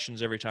your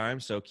questions every time,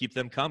 so keep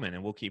them coming,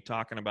 and we'll keep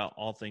talking about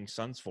all things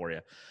Suns for you.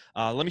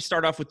 Let me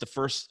start off with the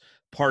first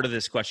part of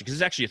this question, because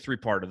it's actually a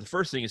three-parter. The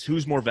first thing is,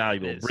 who's more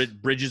valuable,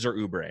 Bridges or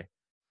Oubre?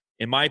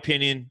 In my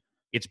opinion,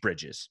 it's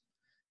Bridges,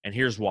 and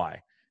here's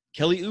why.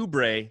 Kelly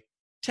Oubre,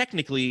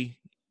 technically,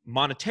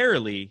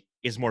 monetarily,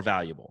 is more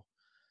valuable.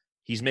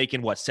 He's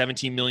making,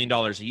 $17 million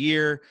a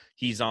year.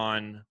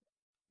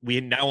 We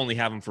now only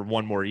have him for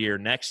one more year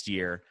next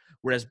year.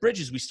 Whereas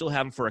Bridges, we still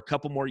have him for a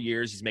couple more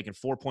years. He's making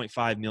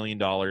 $4.5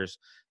 million,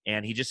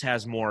 and he just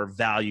has more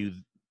value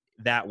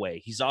that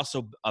way. He's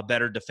also a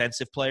better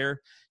defensive player.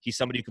 He's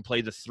somebody who can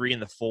play the 3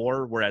 and the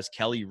 4, whereas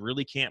Kelly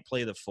really can't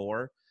play the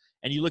 4.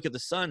 And you look at the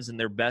Suns, and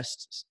their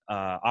best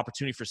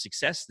opportunity for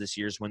success this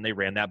year is when they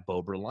ran that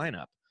Bobra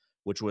lineup,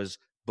 which was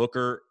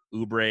Booker,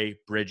 Oubre,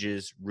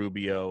 Bridges,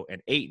 Rubio,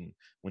 and Ayton.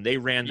 When they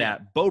ran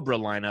that Bobra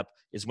lineup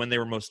is when they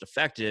were most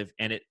effective.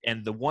 And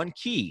the one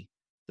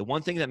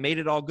thing that made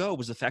it all go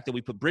was the fact that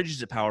we put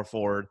Bridges at power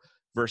forward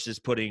versus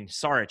putting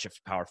Saric at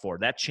power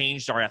forward. That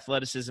changed our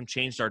athleticism,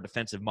 changed our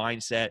defensive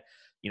mindset.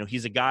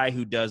 He's a guy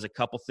who does a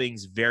couple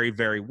things very,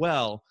 very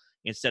well,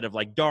 instead of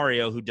like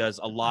Dario, who does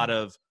a lot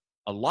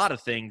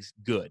of things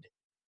good.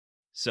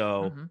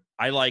 So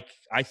I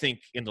think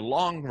in the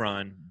long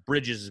run,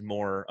 Bridges is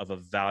more of a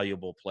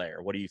valuable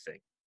player. What do you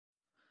think?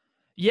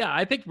 Yeah,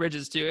 I picked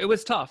Bridges too. It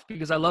was tough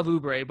because I love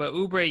Oubre, but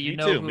Oubre,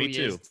 who he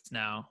is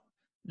now.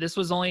 This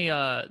is only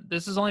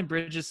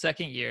Bridges'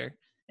 second year,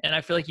 and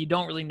I feel like you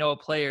don't really know a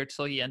player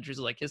till he enters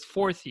like his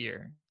fourth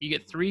year. You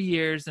get 3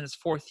 years in his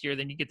fourth year,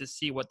 then you get to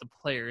see what the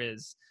player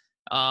is.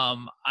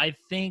 I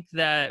think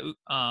that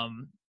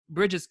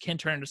Bridges can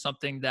turn into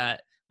something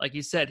that, like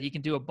you said, he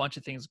can do a bunch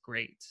of things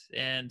great,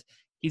 and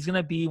he's going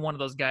to be one of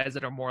those guys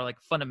that are more like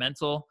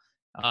fundamental.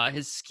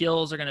 His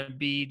skills are going to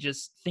be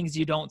just things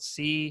you don't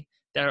see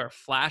that are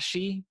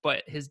flashy,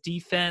 but his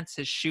defense,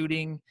 his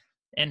shooting,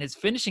 and his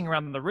finishing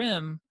around the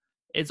rim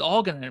is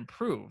all going to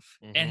improve.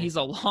 And he's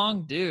a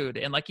long dude.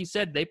 And like you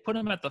said, they put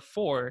him at the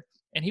 4,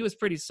 and he was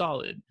pretty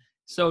solid.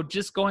 So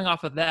just going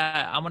off of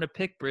that, I'm going to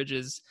pick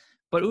Bridges.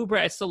 But Oubre,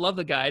 I still love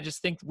the guy. I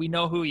just think we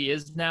know who he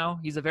is now.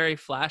 He's a very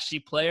flashy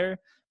player,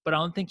 but I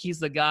don't think he's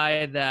the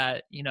guy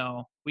that,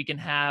 we can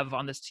have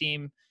on this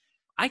team.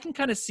 I can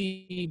kind of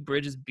see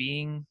Bridges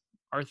being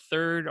our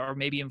third or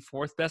maybe even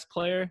fourth best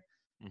player.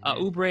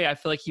 Oubre, I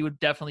feel like he would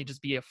definitely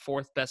just be a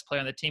fourth best player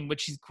on the team,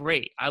 which is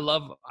great. I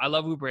love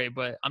Oubre,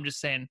 but I'm just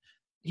saying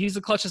he's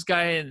the clutchest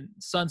guy in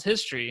Suns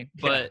history.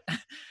 But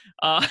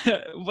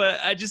but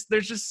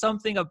there's just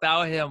something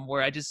about him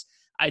where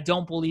I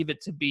don't believe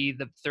it to be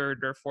the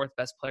third or fourth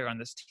best player on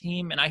this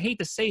team. And I hate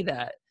to say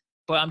that,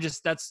 but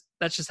that's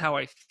just how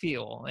I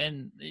feel.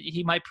 And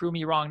he might prove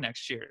me wrong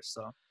next year.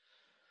 So,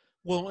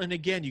 well, and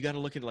again, you got to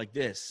look at it like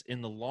this: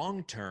 in the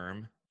long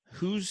term,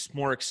 who's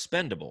more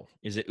expendable?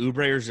 Is it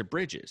Oubre or is it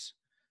Bridges?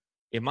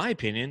 In my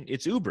opinion,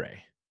 it's Oubre.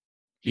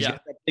 He's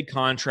got that big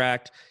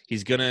contract.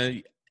 He's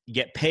gonna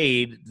get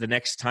paid the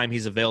next time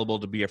he's available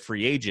to be a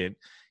free agent.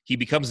 He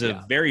becomes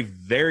a very,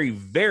 very,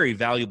 very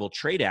valuable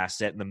trade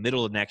asset in the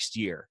middle of next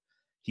year.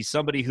 He's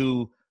somebody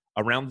who,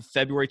 around the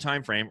February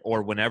timeframe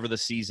or whenever the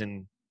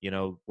season,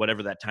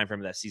 whatever that timeframe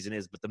of that season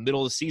is, but the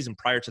middle of the season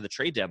prior to the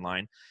trade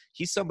deadline,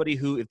 he's somebody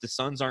who, if the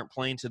Suns aren't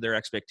playing to their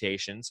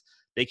expectations,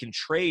 they can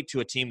trade to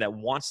a team that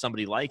wants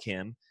somebody like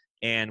him,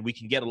 and we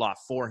can get a lot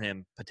for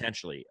him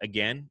potentially.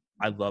 Again,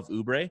 I love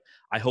Oubre.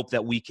 I hope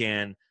that we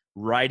can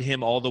ride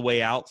him all the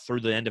way out through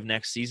the end of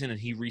next season and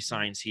he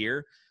re-signs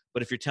here.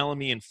 But if you're telling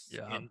me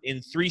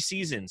in 3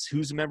 seasons,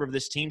 who's a member of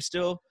this team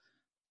still,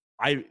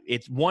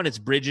 it's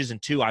Bridges,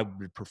 and 2, I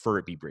would prefer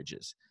it be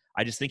Bridges.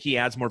 I just think he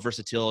adds more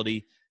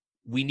versatility.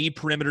 We need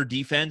perimeter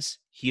defense.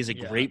 He is a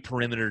great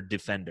perimeter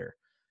defender.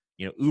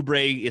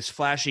 Oubre is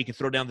flashy. He can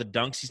throw down the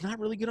dunks. He's not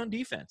really good on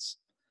defense.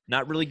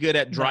 Not really good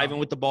at driving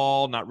with the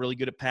ball. Not really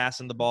good at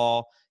passing the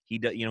ball. He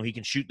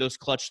can shoot those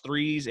clutch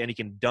threes, and he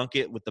can dunk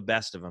it with the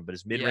best of them. But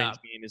his mid-range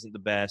game isn't the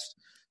best.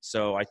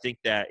 So I think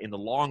that in the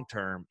long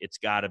term, it's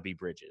got to be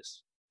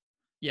Bridges.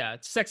 Yeah,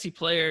 it's a sexy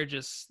player.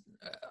 Just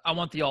I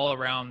want the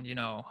all-around,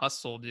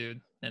 hustle dude,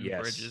 and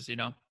Bridges.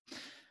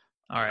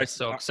 All right,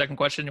 so second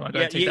question, you want to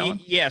go ahead and take that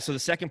one? Yeah, so the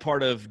second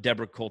part of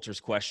Deborah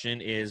Coulter's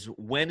question is,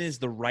 when is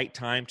the right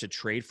time to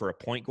trade for a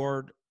point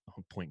guard,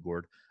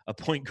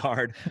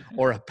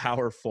 or a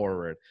power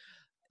forward?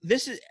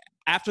 This is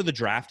after the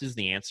draft is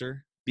the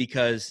answer,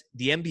 because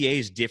the NBA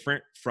is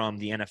different from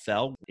the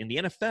NFL. In the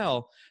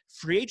NFL,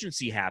 free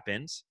agency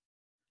happens,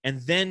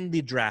 and then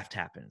the draft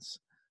happens.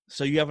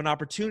 So you have an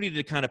opportunity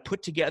to kind of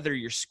put together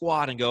your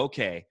squad and go,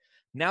 okay,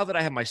 now that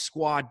I have my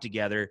squad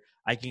together,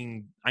 I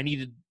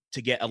needed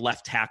to get a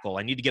left tackle.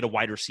 I need to get a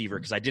wide receiver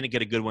because I didn't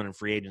get a good one in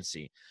free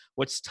agency.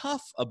 What's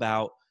tough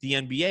about the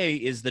NBA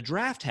is the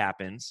draft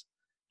happens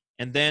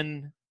and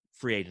then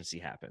free agency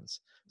happens.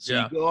 So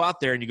you go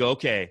out there and you go,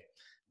 okay,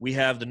 we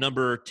have the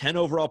number 10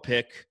 overall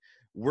pick.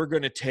 We're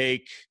going to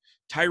take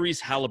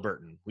Tyrese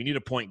Halliburton. We need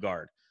a point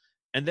guard.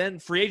 And then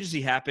free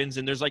agency happens,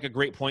 and there's like a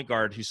great point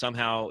guard who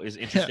somehow is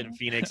interested in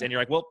Phoenix, and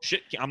you're like, well,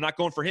 shit, I'm not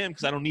going for him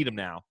because I don't need him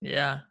now.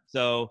 Yeah.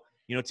 So,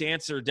 to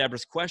answer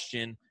Deborah's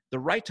question, the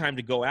right time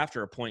to go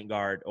after a point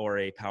guard or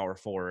a power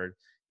forward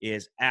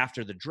is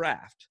after the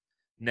draft.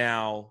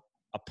 Now,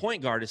 a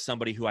point guard is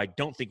somebody who I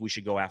don't think we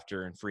should go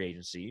after in free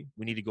agency.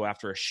 We need to go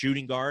after a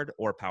shooting guard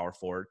or a power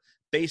forward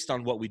based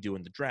on what we do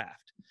in the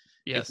draft.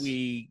 Yes. If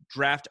we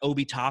draft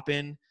Obi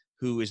Toppin,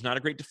 who is not a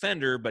great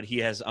defender, but he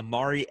has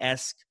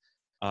Amari-esque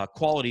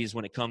qualities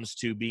when it comes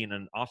to being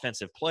an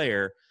offensive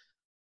player,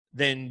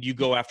 then you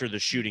go after the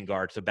shooting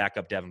guard to back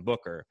up Devin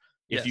Booker.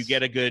 If you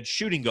get a good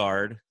shooting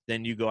guard,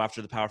 then you go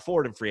after the power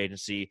forward in free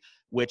agency,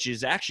 which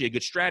is actually a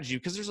good strategy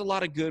because there's a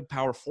lot of good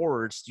power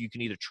forwards you can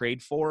either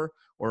trade for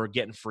or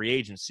get in free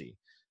agency.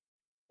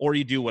 Or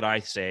you do what I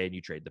say and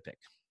you trade the pick.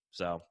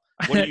 So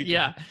what do you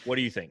what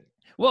do you think?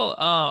 Well,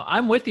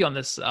 I'm with you on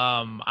this.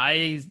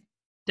 I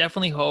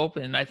definitely hope,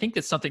 and I think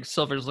that's something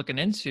Silver's looking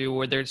into,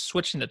 where they're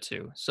switching the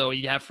two. So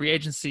you have free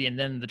agency and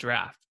then the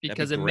draft,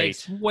 because it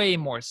makes way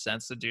more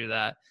sense to do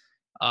that.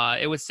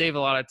 It would save a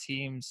lot of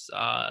teams,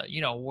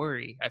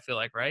 worry, I feel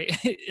like, right,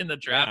 in the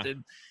draft.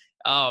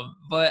 Yeah.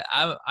 But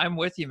I'm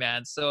with you,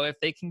 man. So if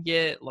they can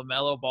get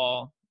LaMelo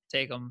Ball,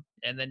 take them,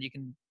 and then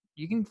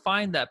you can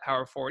find that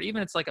power forward,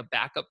 even if it's like a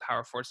backup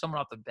power forward, someone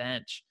off the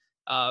bench,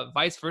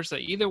 vice versa.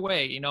 Either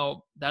way,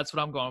 that's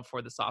what I'm going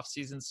for this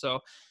offseason. So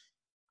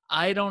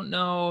I don't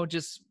know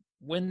just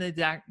when the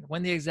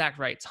exact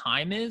right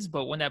time is,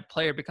 but when that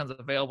player becomes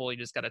available, you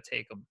just got to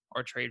take them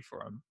or trade for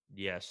them.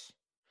 Yes.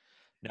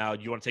 Now,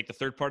 do you want to take the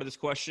third part of this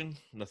question?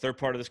 And the third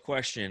part of this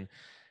question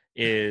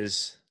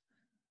is,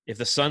 if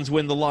the Suns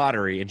win the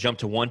lottery and jump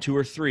to 1, 2,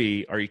 or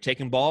 3, are you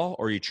taking Ball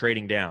or are you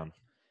trading down?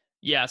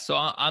 Yeah, so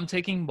I'm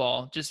taking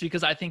Ball just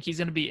because I think he's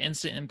going to be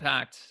instant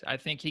impact. I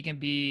think he can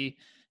be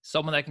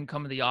someone that can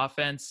come to the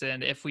offense.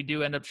 And if we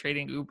do end up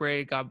trading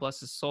Oubre, God bless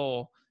his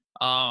soul,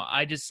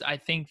 I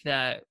think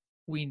that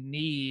we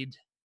need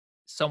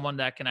someone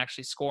that can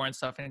actually score and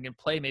stuff and can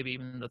play maybe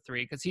even the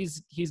 3, because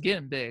he's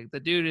getting big. The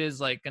dude is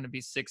like going to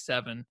be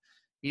 6'7".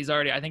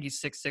 I think he's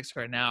 6'6"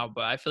 right now,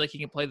 but I feel like he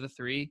can play the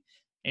 3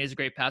 and he's a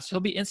great passer. He'll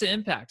be instant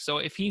impact. So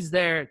if he's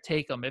there,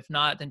 take him. If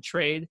not, then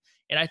trade.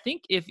 And I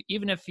think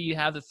even if you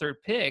have the 3rd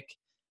pick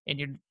and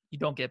you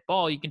don't get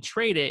Ball, you can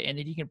trade it, and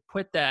then you can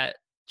put that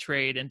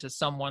trade into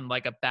someone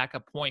like a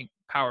backup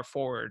power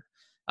forward,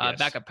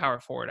 backup power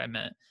forward, I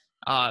meant.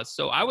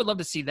 So I would love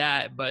to see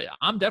that, but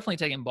I'm definitely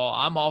taking Ball.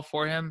 I'm all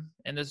for him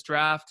in this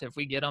draft. If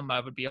we get him,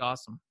 that would be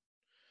awesome.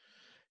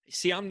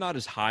 See, I'm not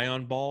as high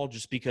on Ball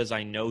just because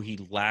I know he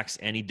lacks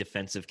any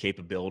defensive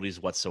capabilities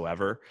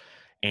whatsoever.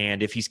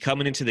 And if he's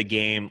coming into the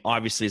game,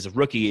 obviously as a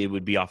rookie, it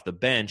would be off the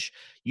bench.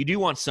 You do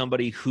want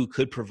somebody who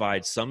could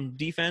provide some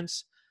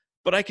defense,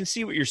 but I can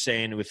see what you're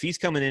saying. If he's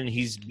coming in,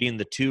 he's being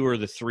the 2 or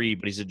the 3,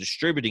 but he's a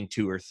distributing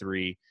 2 or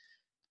 3.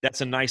 That's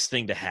a nice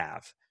thing to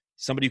have.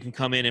 Somebody who can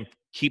come in and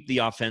keep the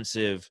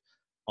offensive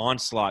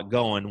onslaught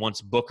going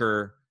once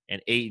Booker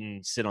and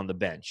Ayton sit on the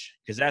bench.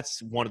 Because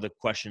that's one of the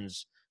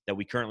questions that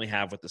we currently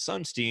have with the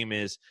Suns team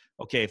is,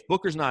 okay, if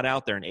Booker's not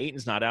out there and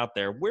Ayton's not out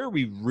there, where are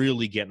we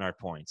really getting our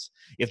points?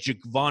 If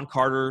Javon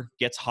Carter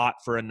gets hot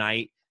for a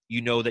night,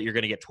 you know that you're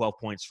going to get 12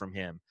 points from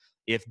him.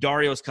 If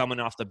Dario's coming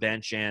off the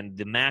bench and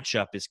the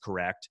matchup is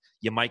correct,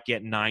 you might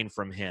get 9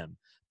 from him.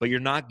 But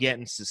you're not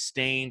getting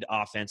sustained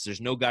offense.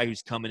 There's no guy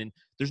who's coming in.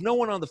 There's no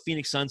one on the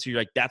Phoenix Suns who you're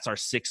like, that's our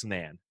 6th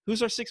man.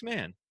 Who's our 6th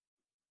man?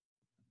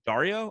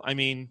 Dario? I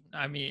mean,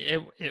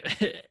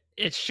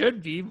 it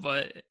should be,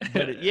 but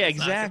yeah,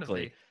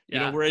 exactly.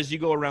 Yeah. Whereas you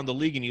go around the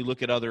league and you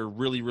look at other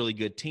really, really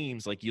good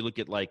teams, like you look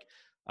at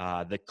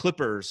the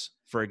Clippers,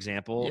 for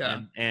example,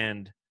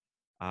 and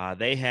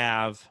they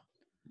have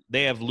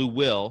Lou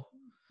Will.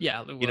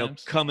 Yeah, Lou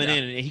Williams. Coming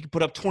in, and he can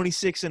put up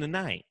 26 in a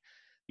night.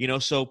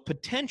 So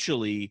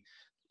potentially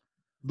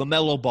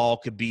LaMelo Ball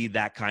could be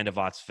that kind of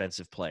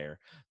offensive player.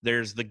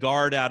 There's the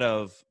guard out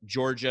of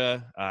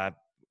Georgia.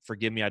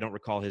 Forgive me, I don't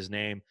recall his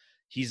name.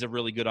 He's a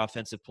really good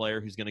offensive player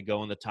who's going to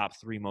go in the top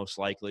 3 most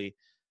likely.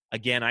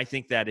 Again, I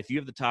think that if you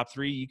have the top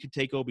 3, you could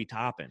take Obi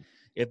Toppin.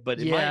 But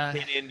in my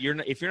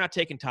opinion, if you're not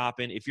taking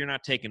Toppin, if you're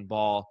not taking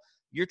Ball,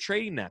 you're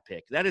trading that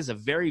pick. That is a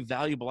very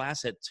valuable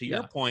asset, to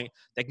your point,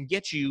 that can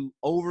get you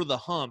over the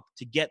hump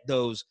to get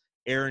those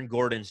Aaron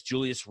Gordons,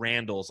 Julius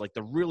Randles, like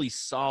the really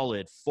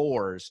solid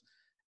 4s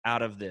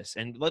out of this.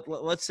 And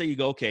let's say you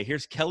go, okay,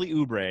 here's Kelly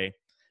Oubre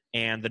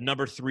and the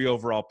number 3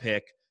 overall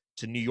pick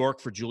to New York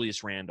for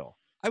Julius Randle.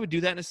 I would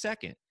do that in a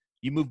second.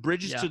 You move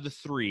Bridges to the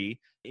 3,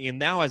 and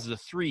now as the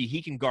 3,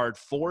 he can guard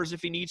 4s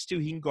if he needs to.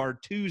 He can guard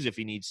 2s if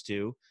he needs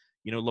to.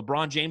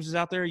 LeBron James is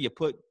out there. You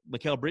put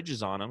Mikal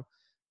Bridges on him,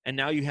 and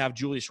now you have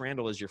Julius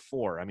Randle as your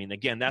 4. I mean,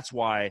 again, that's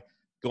why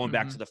going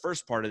back to the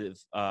first part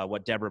of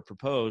what Deborah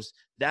proposed,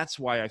 that's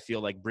why I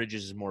feel like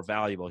Bridges is more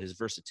valuable, his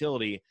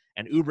versatility,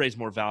 and Oubre is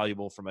more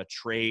valuable from a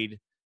trade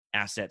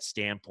asset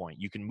standpoint.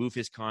 You can move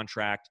his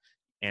contract,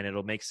 and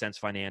it'll make sense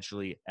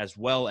financially, as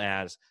well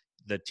as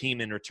the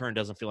team in return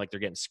doesn't feel like they're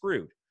getting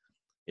screwed.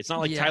 It's not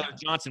like Yeah. Tyler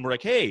Johnson. We're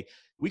like, hey,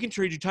 we can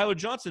trade you Tyler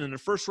Johnson in a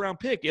first-round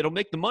pick. It'll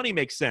make the money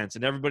make sense.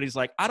 And everybody's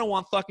like, I don't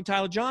want fucking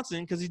Tyler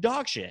Johnson because he's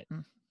dog shit.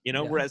 You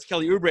know, Yeah. whereas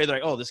Kelly Oubre, they're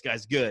like, oh, this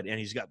guy's good, and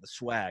he's got the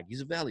swag.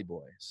 He's a Valley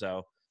boy.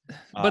 So,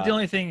 But the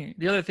other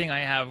thing I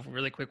have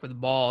really quick with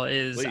Ball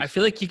is Please. I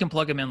feel like you can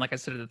plug him in, like I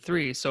said, at the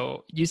 3.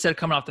 So you said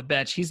coming off the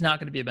bench, he's not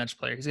going to be a bench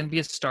player. He's going to be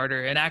a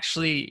starter. And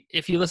actually,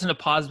 if you listen to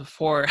pods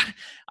before,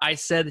 I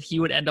said he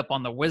would end up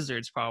on the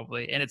Wizards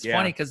probably. And it's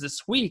funny because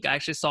this week I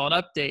actually saw an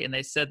update and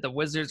they said the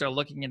Wizards are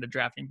looking into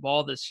drafting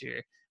Ball this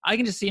year. I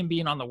can just see him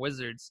being on the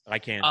Wizards. I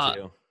can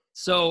too.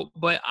 So,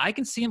 but I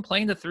can see him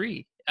playing the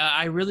 3.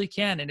 I really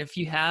can. And if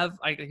you have,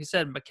 like you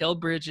said, Mikal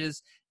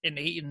Bridges and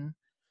Ayton,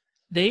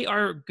 they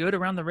are good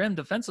around the rim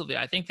defensively.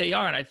 I think they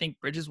are. And I think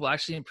Bridges will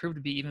actually improve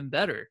to be even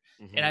better.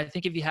 Mhm. And I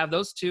think if you have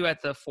those two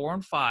at the 4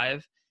 and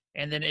 5,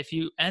 and then if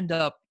you end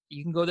up,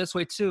 you can go this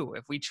way too.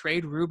 If we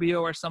trade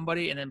Rubio or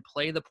somebody and then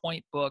play the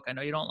point Book, I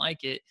know you don't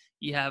like it.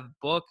 You have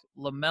Book,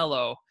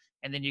 LaMelo,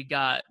 and then you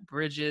got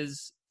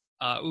Bridges,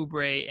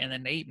 Oubre, and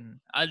then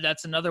Ayton.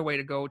 That's another way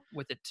to go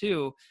with it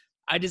too.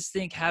 I just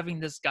think having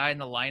this guy in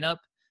the lineup,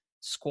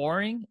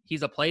 scoring,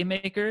 he's a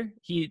playmaker.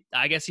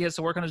 I guess he has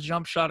to work on his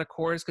jump shot, of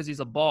course, because he's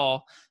a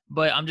ball.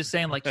 But I'm just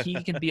saying, like,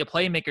 he can be a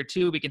playmaker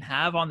too. We can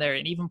have on there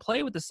and even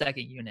play with the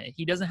second unit.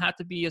 He doesn't have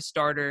to be a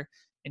starter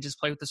and just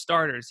play with the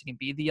starters. He can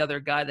be the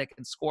other guy that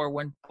can score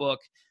when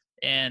Book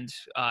and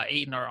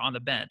Ayton are on the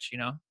bench, you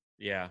know?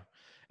 Yeah.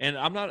 And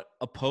I'm not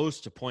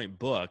opposed to point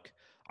Book.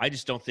 I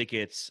just don't think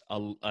it's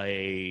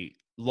a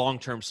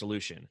long-term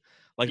solution.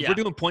 Like, if we're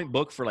doing point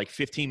Book for like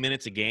 15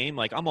 minutes a game,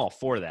 like, I'm all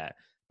for that.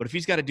 But if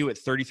he's got to do it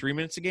 33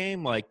 minutes a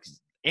game, like,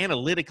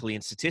 analytically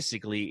and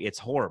statistically, it's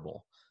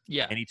horrible.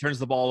 Yeah. And he turns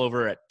the ball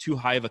over at too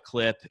high of a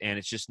clip, and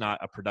it's just not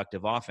a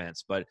productive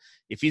offense. But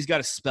if he's got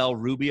to spell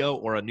Rubio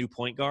or a new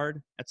point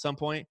guard at some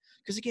point,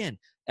 because, again,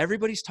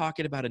 everybody's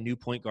talking about a new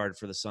point guard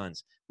for the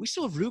Suns. We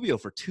still have Rubio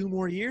for 2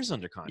 more years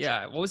under contract.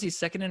 Yeah. What was he,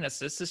 second in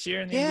assists this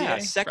year in the NBA? Yeah,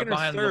 second or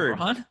behind third.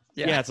 LeBron?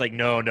 Yeah, it's like,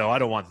 no, I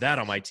don't want that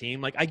on my team.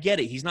 Like, I get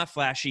it. He's not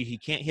flashy. He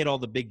can't hit all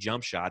the big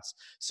jump shots.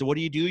 So what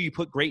do? You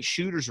put great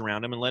shooters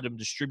around him and let him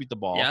distribute the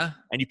ball. Yeah.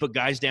 And you put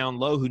guys down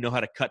low who know how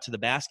to cut to the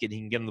basket. He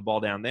can get him the ball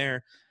down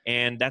there.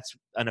 And that's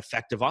an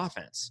effective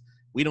offense.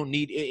 We don't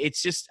need –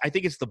 it's just – I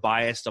think it's the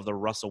bias of the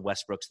Russell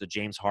Westbrooks, the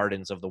James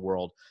Hardens of the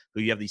world,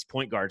 who you have these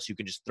point guards who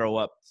can just throw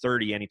up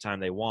 30 anytime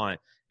they want.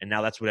 And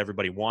now that's what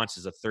everybody wants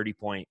is a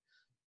 30-point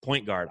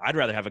point guard. I'd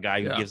rather have a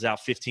guy who gives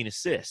out 15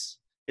 assists.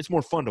 It's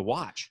more fun to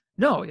watch.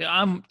 No,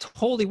 I'm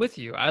totally with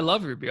you. I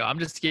love Rubio. I'm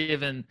just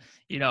giving,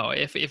 you know,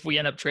 if we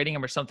end up trading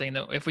him or something,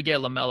 if we get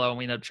LaMelo and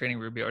we end up trading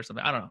Rubio or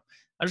something, I don't know.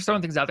 I'm just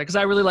throwing things out there because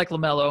I really like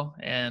LaMelo,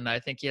 and I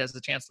think he has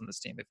a chance on this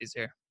team if he's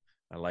here.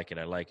 I like it.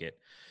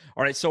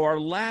 All right, so our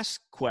last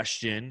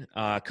question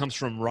comes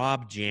from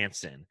Rob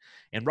Jansen.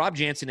 And Rob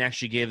Jansen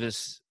actually gave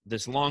us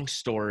this long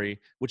story,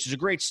 which is a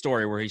great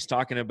story, where he's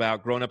talking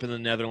about growing up in the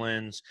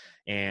Netherlands,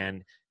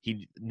 and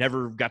he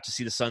never got to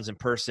see the Suns in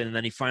person, and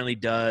then he finally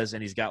does,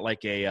 and he's got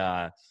like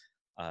a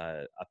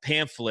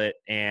pamphlet,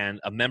 and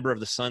a member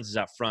of the Suns is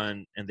out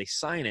front, and they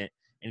sign it,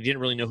 and he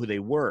didn't really know who they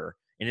were,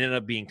 and it ended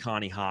up being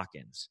Connie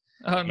Hawkins.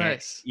 Oh,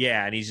 nice.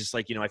 And he's just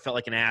like, you know, I felt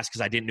like an ass because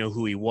I didn't know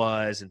who he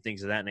was and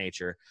things of that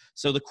nature.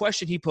 So the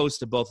question he posed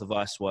to both of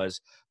us was,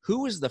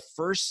 who was the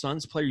first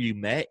Suns player you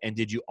met, and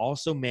did you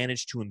also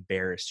manage to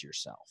embarrass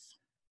yourself?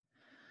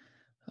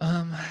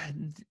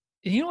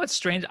 You know what's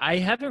strange? I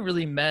haven't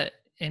really met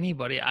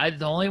anybody.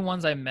 The only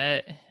ones I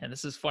met, and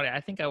this is funny,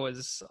 I think I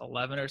was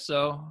 11 or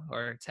so,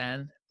 or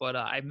 10, but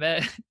I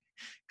met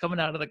coming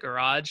out of the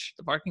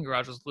parking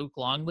garage was Luke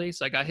Longley.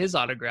 So I got his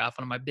autograph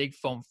on my big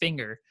foam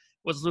finger.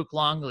 Was Luke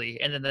Longley,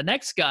 and then the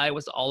next guy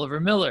was Oliver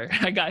Miller.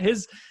 I got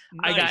his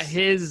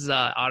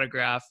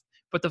autograph.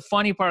 But the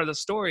funny part of the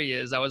story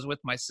is I was with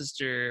my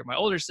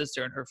older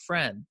sister, and her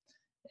friend,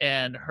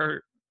 and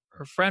her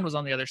friend was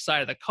on the other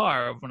side of the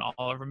car when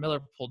Oliver Miller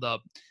pulled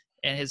up,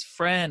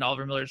 and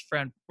Oliver Miller's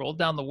friend, rolled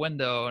down the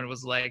window and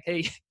was like,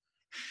 "Hey,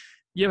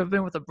 you ever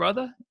been with a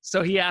brother?"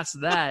 So he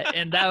asked that,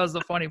 and that was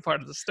the funny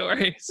part of the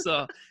story.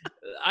 So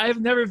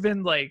I've never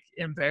been like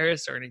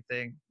embarrassed or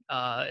anything,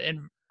 and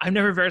I've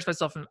never embarrassed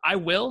myself, and I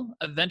will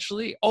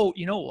eventually. Oh,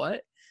 you know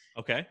what?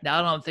 Okay. Now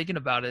that I'm thinking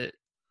about it,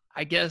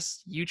 I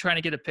guess you trying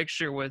to get a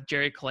picture with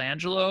Jerry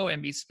Colangelo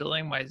and me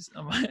spilling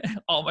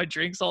all my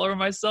drinks all over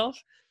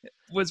myself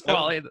was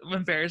probably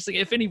embarrassing.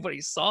 If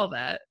anybody saw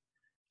that.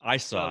 I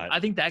saw it. I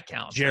think that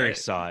counts. Jerry right?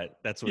 saw it.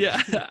 That's what.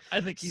 Yeah,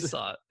 I think he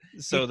saw it.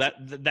 So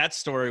that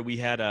story, we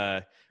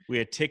had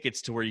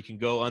tickets to where you can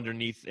go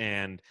underneath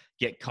and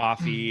get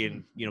coffee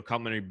and, you know,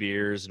 complimentary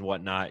beers and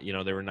whatnot. You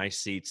know, there were nice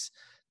seats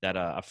that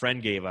a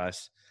friend gave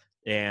us,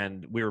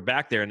 and we were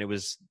back there, and it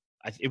was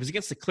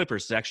against the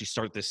Clippers to actually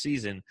start this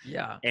season.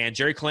 Yeah. And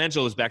Jerry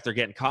Colangelo was back there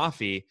getting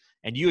coffee,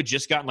 and you had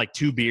just gotten like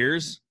 2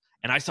 beers,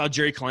 And I saw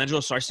Jerry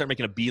Colangelo, so I started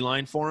making a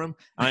beeline for him.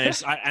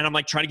 And I'm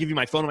like trying to give you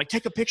my phone. I'm like,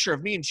 take a picture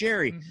of me and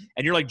Jerry. Mm-hmm.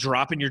 And you're like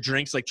dropping your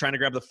drinks, like trying to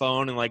grab the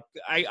phone. And like,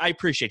 I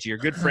appreciate you. You're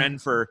a good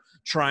friend for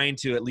trying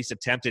to at least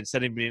attempt it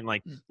instead of being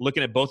like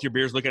looking at both your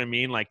beers, looking at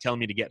me and like telling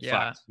me to get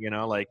fucked, you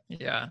know, like, you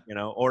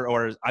know,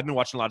 or I've been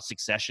watching a lot of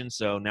Succession.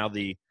 So now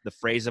the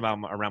phrase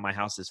around my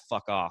house is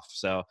fuck off.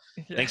 So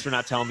thanks for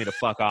not telling me to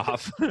fuck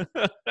off.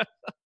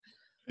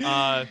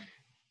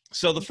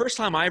 So the first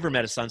time I ever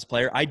met a Suns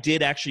player, I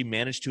did actually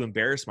manage to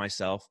embarrass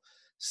myself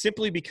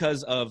simply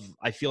because of,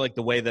 I feel like,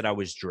 the way that I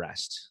was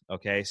dressed.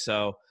 Okay,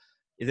 so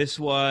this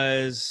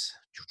was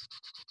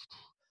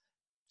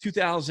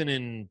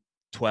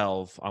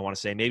 2012, I want to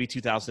say, maybe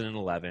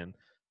 2011.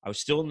 I was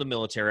still in the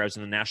military. I was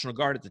in the National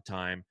Guard at the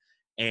time,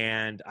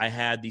 and I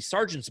had the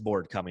Sergeant's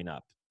Board coming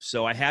up.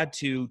 So I had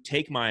to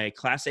take my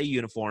Class A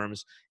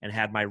uniforms and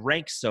had my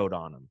rank sewed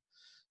on them.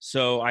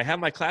 So I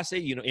have my Class A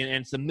uniform, and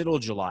it's the middle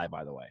of July,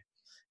 by the way.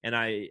 And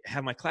I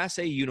have my Class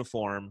A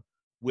uniform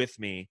with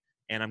me,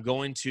 and I'm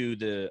going to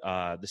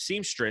the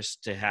seamstress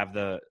to have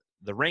the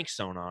rank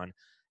sewn on.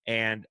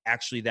 And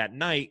actually that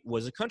night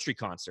was a country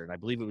concert. I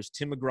believe it was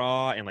Tim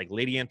McGraw and like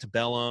Lady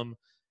Antebellum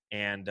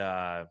and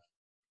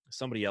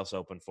somebody else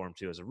opened for him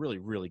too. It was a really,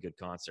 really good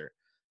concert.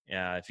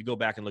 If you go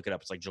back and look it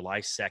up, it's like July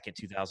 2nd,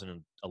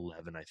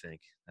 2011, I think.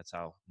 That's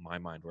how my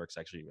mind works.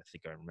 Actually, I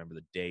think I remember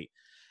the date.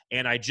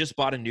 And I just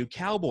bought a new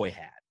cowboy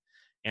hat.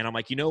 And I'm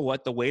like, you know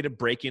what? The way to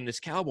break in this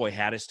cowboy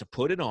hat is to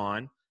put it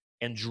on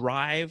and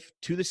drive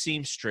to the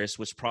seamstress,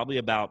 which is probably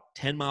about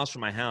 10 miles from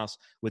my house,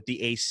 with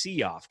the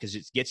AC off, because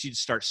it gets you to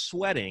start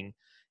sweating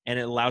and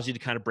it allows you to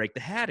kind of break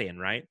the hat in,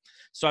 right?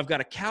 So I've got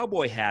a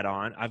cowboy hat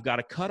on, I've got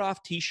a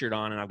cutoff T-shirt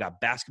on, and I've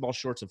got basketball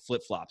shorts and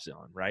flip-flops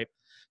on, right?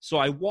 So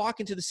I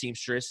walk into the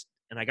seamstress,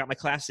 and I got my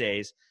Class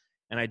A's,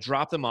 and I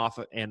drop them off,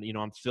 and, you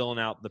know, I'm filling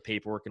out the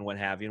paperwork and what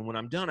have you. And when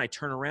I'm done, I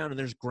turn around, and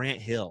there's Grant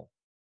Hill.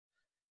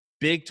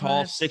 Big,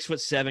 tall,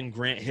 6'7"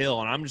 Grant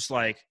Hill. And I'm just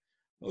like,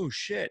 oh,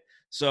 shit.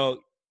 So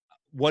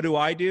what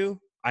do?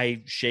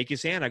 I shake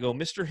his hand. I go,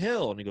 Mr.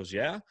 Hill. And he goes,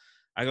 yeah.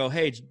 I go,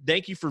 hey,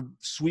 thank you for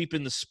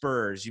sweeping the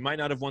Spurs. You might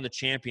not have won the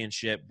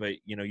championship, but,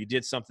 you know, you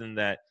did something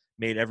that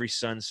made every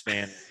Suns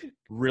fan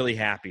really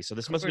happy. So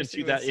this must have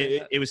been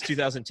it was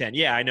 2010.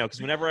 Yeah, I know, because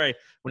whenever I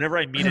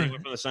meet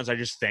anyone from the Suns, I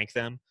just thank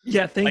them.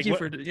 Yeah, thank you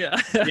yeah.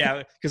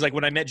 Yeah, because like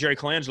when I met Jerry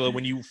Colangelo,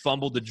 when you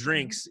fumbled the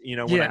drinks, you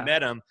know, when I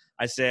met him,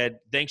 I said,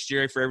 thanks,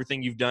 Jerry, for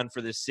everything you've done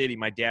for this city.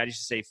 My dad used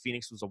to say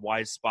Phoenix was a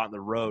wide spot in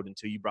the road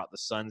until you brought the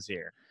Suns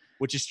here,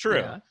 which is true.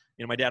 Yeah.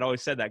 You know, my dad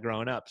always said that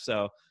growing up.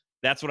 So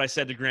that's what I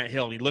said to Grant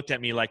Hill. He looked at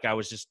me like I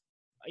was just,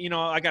 you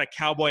know, I got a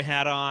cowboy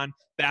hat on,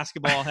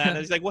 basketball hat. And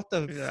he's like, what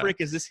the frick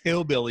is this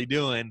hillbilly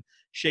doing?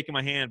 Shaking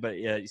my hand. But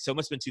yeah, so it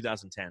must have been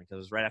 2010, because it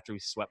was right after we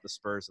swept the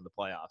Spurs in the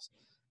playoffs.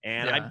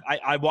 And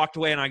I walked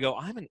away and I go,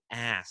 I'm an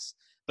ass.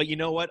 But you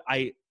know what?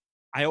 I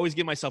always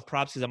give myself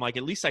props, because I'm like,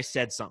 at least I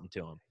said something to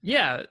him.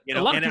 Yeah. You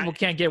know? A lot of people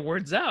can't get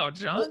words out,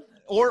 John.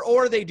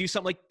 Or they do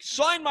something like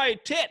sign my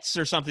tits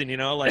or something, you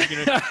know, like,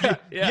 you know,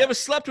 you ever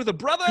slept with a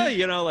brother,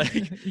 you know, like,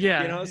 you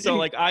know, so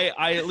like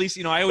I at least,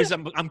 you know, I always,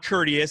 I'm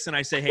courteous, and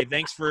I say, hey,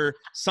 thanks for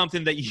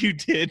something that you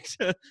did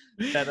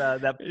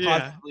that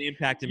positively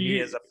impacted me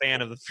as a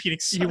fan of the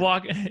Phoenix Suns.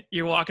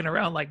 You're walking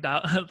around like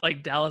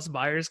Dallas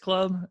Buyers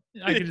Club.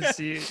 I can just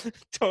see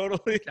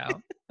totally.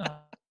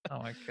 Oh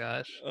my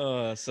gosh.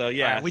 So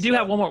yeah, we do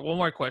have one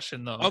more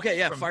question though. Okay,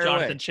 yeah, from fire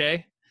Jonathan away.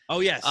 Che.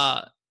 Oh yes.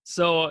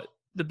 So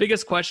the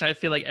biggest question I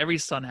feel like every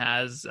Sun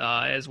has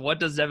is, what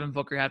does Devin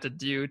Booker have to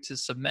do to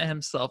cement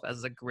himself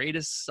as the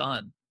greatest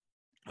Sun?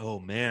 Oh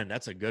man,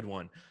 that's a good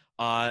one.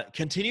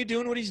 Continue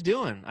doing what he's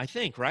doing, I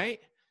think, right?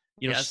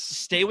 You know,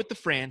 stay with the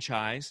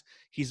franchise.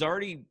 He's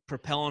already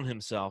propelling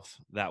himself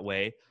that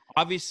way.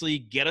 Obviously,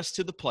 get us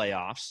to the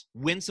playoffs,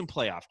 win some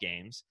playoff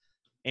games,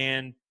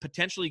 and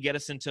potentially get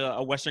us into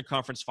a Western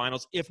Conference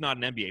Finals, if not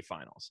an NBA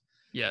Finals.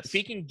 Yes. If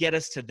he can get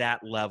us to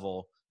that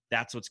level,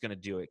 that's what's going to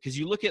do it. Because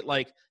you look at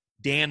like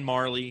Dan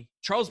Marley,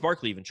 Charles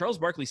Barkley even. Charles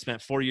Barkley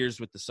spent 4 years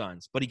with the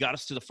Suns, but he got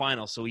us to the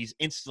finals, so he's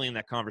instantly in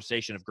that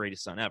conversation of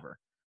greatest Sun ever,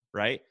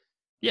 right?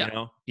 Yeah. You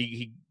know,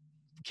 he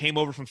came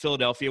over from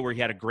Philadelphia, where he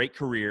had a great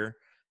career,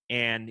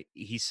 and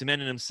he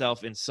cemented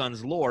himself in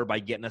Suns lore by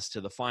getting us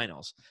to the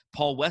finals.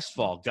 Paul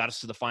Westphal got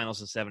us to the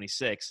finals in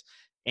 '76,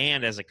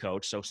 and as a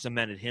coach, so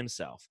cemented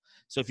himself.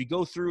 So if you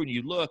go through and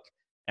you look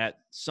at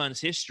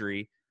Suns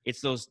history,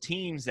 it's those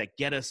teams that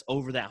get us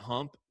over that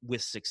hump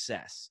with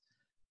success.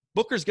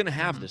 Booker's going to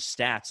have the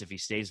stats if he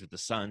stays with the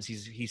Suns.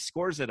 He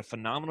scores at a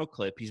phenomenal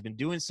clip. He's been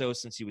doing so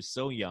since he was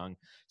so young.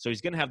 So he's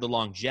going to have the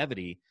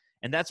longevity.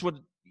 And that's what,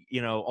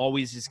 you know,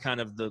 always is kind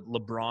of the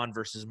LeBron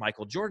versus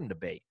Michael Jordan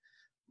debate.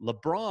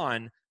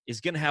 LeBron is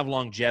going to have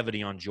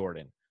longevity on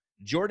Jordan.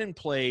 Jordan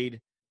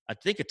played, I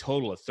think, a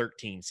total of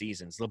 13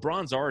 seasons.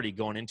 LeBron's already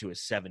going into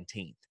his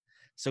 17th.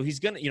 So he's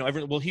going to, you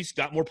know, he's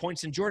got more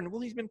points than Jordan. Well,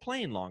 he's been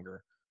playing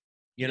longer,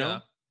 you know?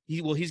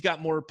 He's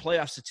got more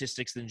playoff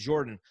statistics than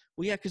Jordan.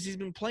 Well, yeah, because he's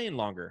been playing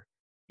longer.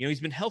 You know, he's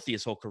been healthy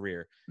his whole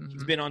career.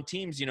 He's been on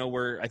teams, you know,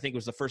 where I think it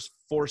was the first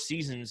 4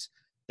 seasons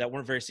that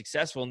weren't very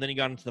successful. And then he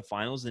got into the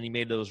finals, and he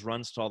made those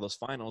runs to all those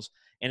finals.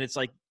 And it's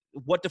like,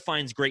 what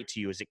defines great to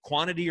you? Is it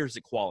quantity or is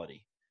it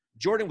quality?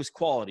 Jordan was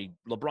quality.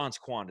 LeBron's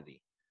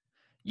quantity.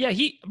 Yeah,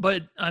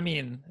 but I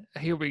mean,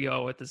 here we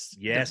go with this.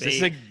 Yes,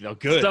 debate. this is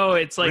good. So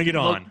it's like, bring it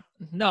on.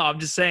 No, I'm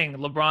just saying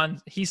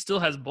LeBron, he still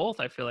has both.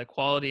 I feel like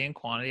quality and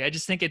quantity. I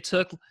just think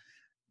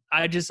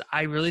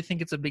I really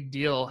think it's a big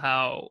deal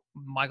how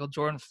Michael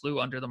Jordan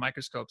flew under the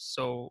microscope.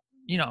 So,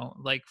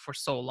 like for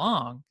so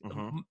long,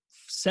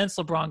 since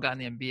LeBron got in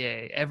the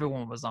NBA,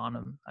 everyone was on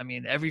him. I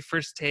mean, every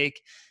First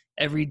Take,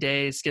 every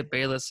day, Skip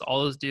Bayless,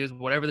 all those dudes,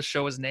 whatever the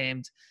show was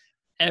named,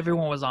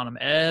 everyone was on him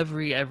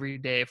every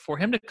day. For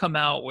him to come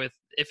out with,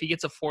 if he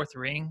gets a fourth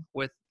ring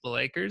with the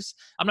Lakers,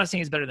 I'm not saying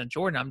he's better than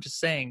Jordan. I'm just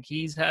saying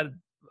he's had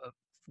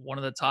one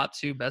of the top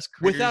 2 best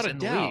careers without a in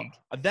doubt. the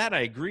league. That I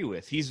agree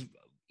with. He's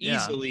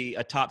easily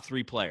a top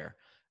 3 player.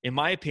 In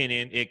my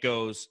opinion, it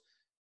goes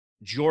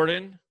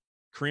Jordan,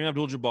 Kareem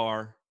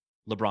Abdul-Jabbar,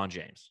 LeBron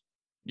James.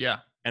 Yeah.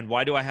 And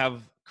why do I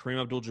have Kareem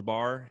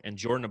Abdul-Jabbar and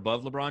Jordan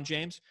above LeBron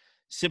James?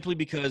 Simply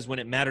because when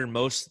it mattered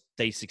most,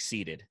 they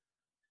succeeded.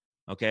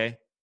 Okay?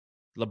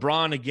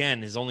 LeBron,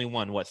 again, has only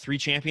won, 3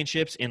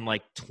 championships in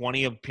like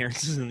 20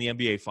 appearances in the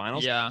NBA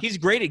Finals? Yeah. He's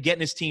great at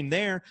getting his team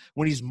there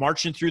when he's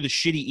marching through the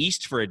shitty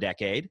East for a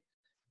decade,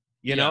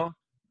 you know?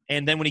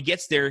 And then when he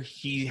gets there,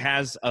 he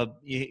has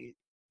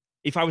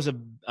if I was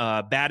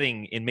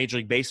batting in Major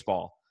League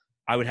Baseball,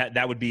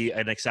 that would be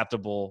an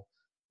acceptable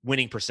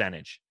winning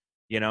percentage.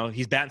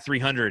 He's batting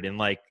 300 in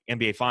like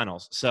NBA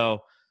Finals.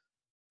 So,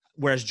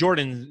 whereas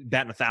Jordan's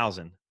batting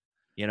 1,000.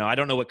 I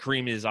don't know what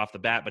Kareem is off the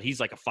bat, but he's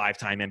like a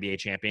 5-time NBA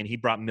champion. He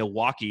brought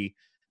Milwaukee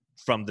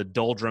from the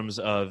doldrums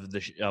of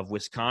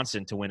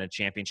Wisconsin to win a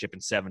championship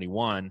in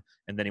 71,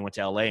 and then he went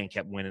to LA and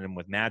kept winning them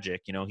with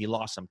Magic. He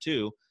lost some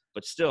too,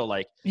 but still,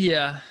 like,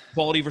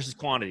 quality versus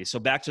quantity. So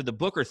back to the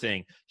Booker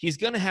thing, he's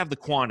going to have the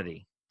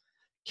quantity.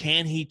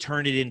 Can he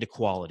turn it into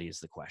quality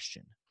is the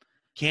question.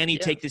 Can he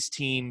take this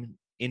team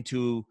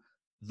into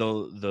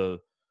the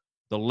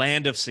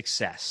land of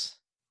success?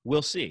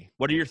 We'll see.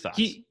 What are your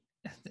thoughts?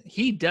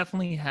 He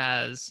definitely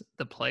has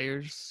the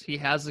players. He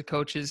has the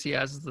coaches. He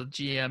has the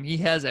GM. He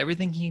has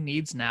everything he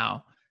needs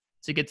now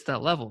to get to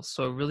that level.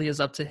 So it really is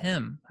up to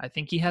him. I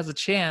think he has a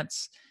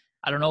chance.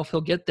 I don't know if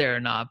he'll get there or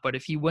not, but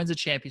if he wins a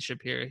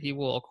championship here, he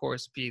will, of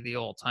course, be the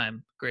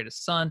all-time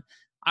greatest son.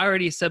 I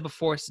already said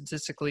before,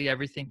 statistically,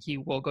 everything, he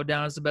will go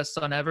down as the best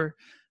son ever.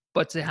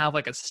 But to have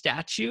like a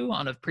statue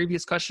on a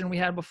previous question we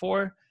had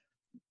before,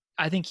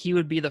 I think he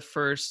would be the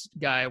first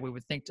guy we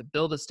would think to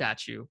build a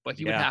statue, but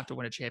he would have to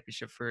win a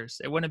championship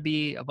first. It wouldn't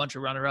be a bunch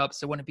of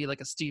runner-ups. It wouldn't be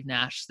like a Steve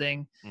Nash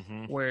thing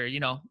where,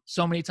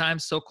 so many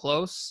times so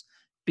close,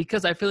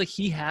 because I feel like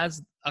he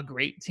has a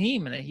great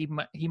team and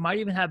he might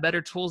even have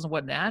better tools than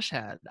what Nash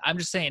had. I'm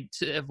just saying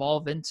to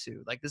evolve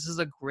into, like, this is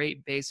a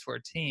great base for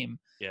a team.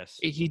 Yes.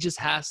 He just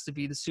has to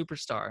be the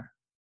superstar.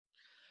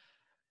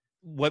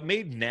 What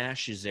made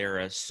Nash's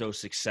era so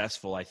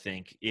successful, I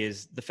think,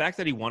 is the fact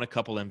that he won a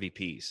couple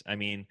MVPs. I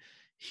mean,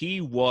 he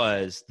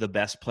was the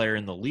best player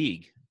in the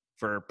league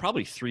for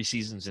probably 3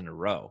 seasons in a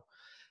row.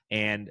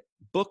 And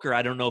Booker,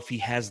 I don't know if he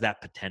has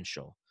that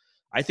potential.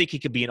 I think he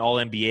could be an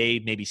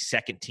all-NBA, maybe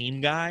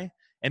second-team guy.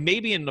 And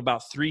maybe in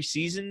about 3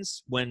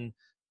 seasons, when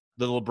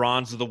the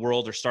LeBrons of the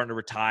world are starting to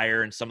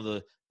retire and some of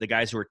the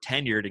guys who are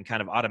tenured and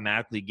kind of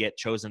automatically get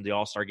chosen to the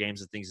All-Star games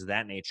and things of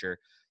that nature,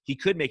 he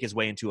could make his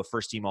way into a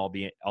first-team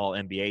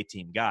all-NBA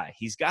team guy.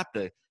 He's got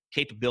the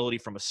capability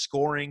from a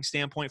scoring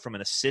standpoint, from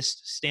an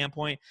assist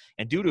standpoint,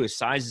 and due to his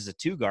size as a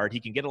 2-guard, he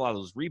can get a lot of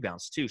those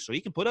rebounds too. So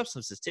he can put up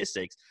some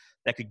statistics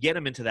that could get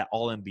him into that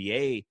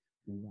all-NBA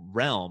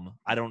realm.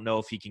 I don't know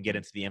if he can get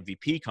into the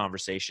MVP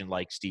conversation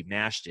like Steve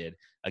Nash did.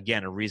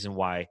 Again, a reason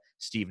why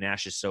Steve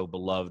Nash is so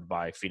beloved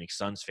by Phoenix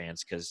Suns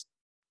fans, because,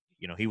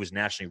 he was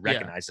nationally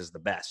recognized as the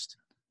best.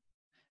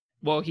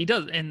 Well, he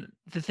does. And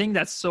the thing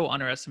that's so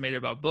underestimated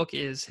about Book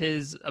is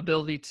his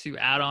ability to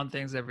add on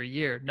things every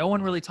year. No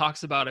one really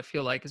talks about, I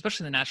feel like,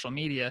 especially in the national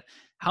media,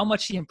 how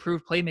much he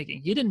improved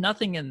playmaking. He did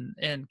nothing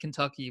in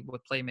Kentucky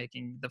with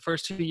playmaking. The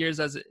first 2 years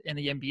as in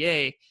the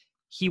NBA,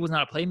 he was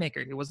not a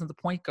playmaker. He wasn't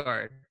the point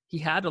guard. He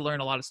had to learn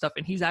a lot of stuff.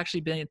 And he's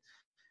actually been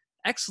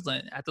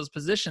excellent at those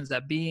positions,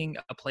 at being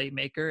a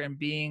playmaker and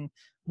being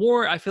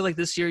more, I feel like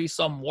this year you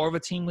saw more of a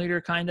team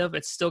leader kind of.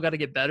 It's still got to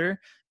get better.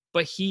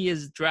 But he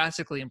is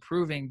drastically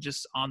improving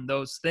just on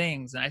those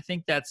things. And I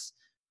think that's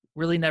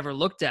really never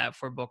looked at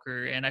for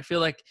Booker. And I feel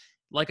like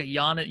a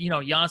Giannis,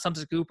 Giannis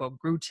Antetokounmpo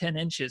grew 10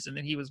 inches and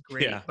then he was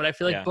great. Yeah, but I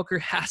feel like Booker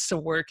has to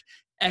work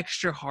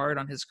extra hard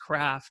on his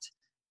craft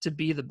to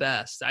be the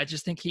best. I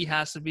just think he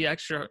has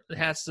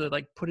to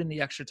like put in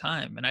the extra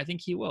time. And I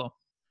think he will.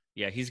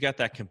 Yeah, he's got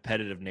that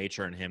competitive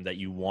nature in him that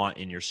you want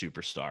in your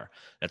superstar.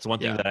 That's one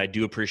thing that I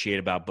do appreciate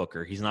about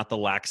Booker. He's not the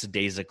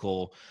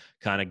lackadaisical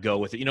kind of go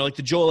with it. Like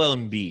the Joel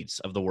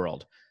Embiids of the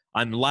world.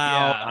 I'm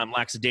loud, I'm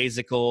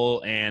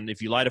lackadaisical, and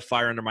if you light a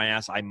fire under my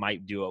ass, I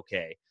might do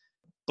okay.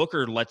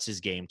 Booker lets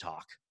his game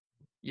talk.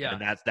 Yeah.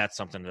 And that's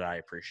something that I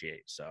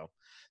appreciate. So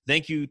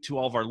thank you to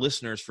all of our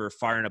listeners for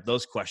firing up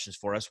those questions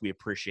for us. We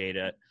appreciate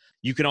it.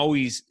 You can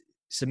always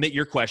submit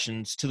your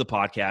questions to the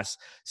podcast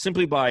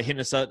simply by hitting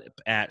us up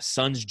at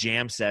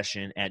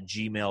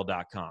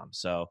sunsjamsession@gmail.com.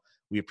 So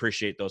we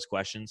appreciate those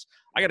questions.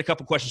 I got a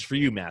couple questions for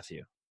you,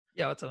 Matthew.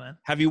 Yeah, what's up, man?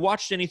 Have you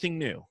watched anything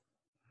new?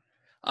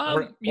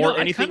 Or I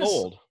anything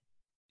old?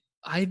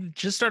 I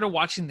just started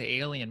watching the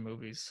Alien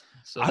movies.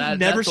 So I've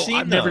never seen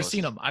I've never those.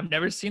 seen them. I've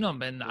never seen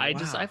them, and I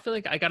feel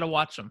like I got to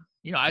watch them.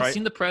 I've Right.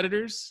 seen the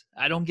Predators.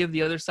 I don't give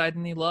the other side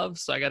any love,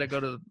 so I got to go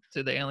to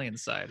the Alien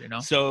side.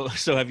 So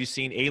have you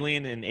seen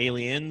Alien and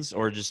Aliens,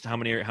 or just how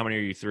many are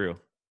you through?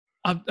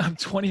 I'm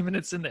 20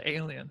 minutes into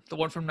Alien, the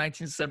one from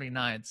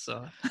 1979.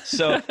 So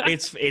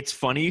it's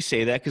funny you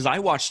say that, because I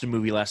watched a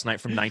movie last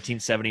night from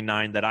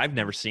 1979 that I've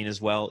never seen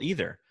as well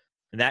either,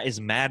 and that is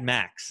Mad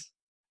Max.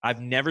 I've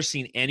never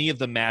seen any of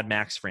the Mad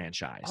Max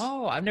franchise.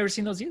 Oh, I've never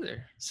seen those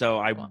either. So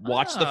I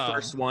watched the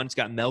first one. It's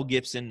got Mel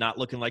Gibson, not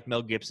looking like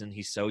Mel Gibson.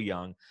 He's so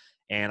young.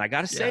 And I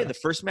got to say, the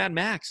first Mad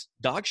Max,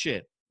 dog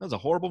shit. That was a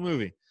horrible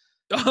movie.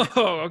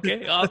 Oh,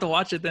 okay. I'll have to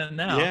watch it then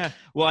now. Yeah.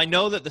 Well, I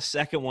know that the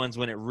second one's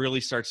when it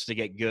really starts to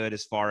get good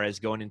as far as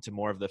going into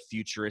more of the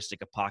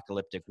futuristic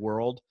apocalyptic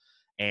world.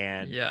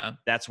 And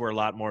that's where a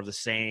lot more of the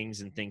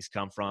sayings and things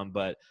come from.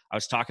 But I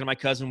was talking to my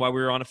cousin while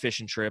we were on a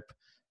fishing trip,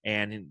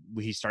 and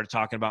he started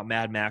talking about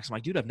Mad Max. I'm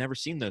like, dude, I've never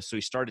seen those. So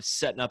he started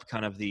setting up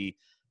kind of the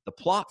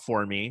plot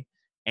for me.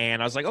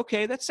 And I was like,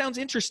 okay, that sounds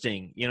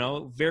interesting.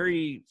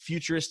 Very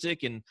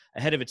futuristic and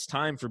ahead of its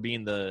time for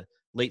being the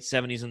late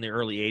 70s and the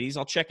early 80s.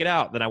 I'll check it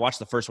out. Then I watched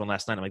the first one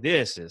last night. I'm like,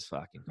 this is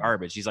fucking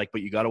garbage. He's like,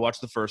 but you got to watch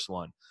the first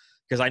one.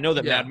 Because I know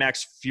that Mad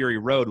Max Fury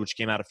Road, which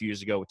came out a few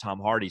years ago with Tom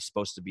Hardy, is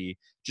supposed to be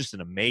just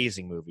an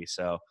amazing movie.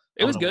 So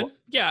it was good.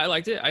 Yeah, I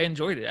liked it. I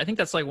enjoyed it. I think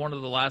that's like one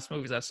of the last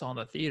movies I saw in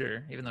the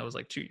theater, even though it was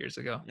like 2 years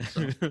ago.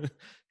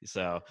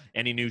 So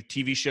any new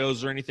TV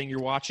shows or anything you're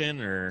watching?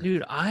 Or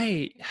dude,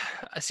 I've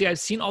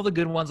seen all the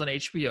good ones on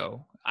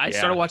HBO. I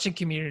started watching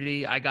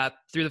Community. I got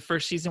through the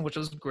first season, which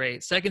was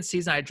great. Second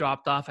season, I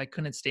dropped off. I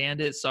couldn't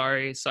stand it.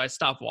 Sorry. So I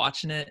stopped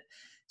watching it.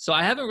 So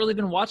I haven't really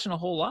been watching a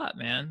whole lot,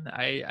 man.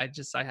 I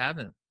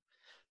haven't.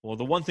 Well,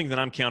 the one thing that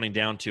I'm counting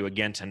down to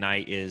again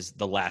tonight is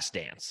The Last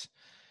Dance.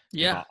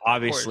 Yeah.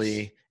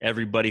 Obviously,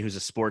 everybody who's a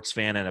sports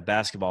fan and a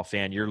basketball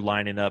fan, you're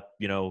lining up,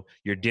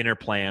 your dinner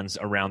plans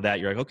around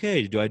that. You're like,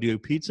 okay, do I do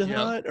Pizza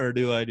Hut or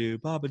do I do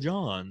Papa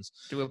John's?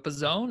 Do a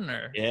Pizzone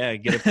or? Yeah,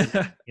 get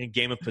a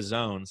game of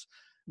Pizzones.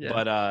 Yeah.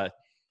 But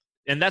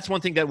and that's one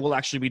thing that we'll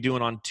actually be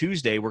doing on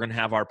Tuesday. We're going to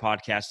have our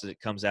podcast as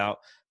it comes out,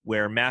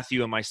 where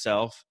Matthew and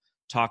myself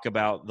talk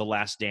about The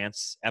Last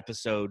Dance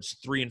episodes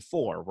 3 and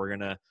 4. We're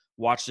going to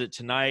watch it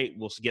tonight.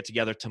 We'll get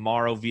together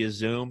tomorrow via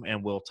Zoom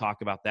and we'll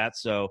talk about that.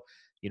 So,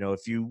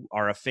 if you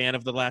are a fan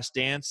of The Last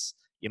Dance,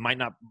 it might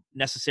not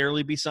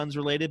necessarily be Suns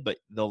related, but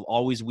they'll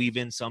always weave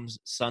in some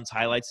Suns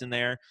highlights in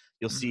there.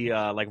 You'll see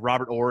like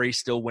Robert Horry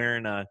still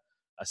wearing a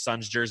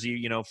Suns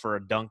jersey, for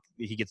a dunk.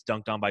 He gets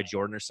dunked on by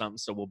Jordan or something.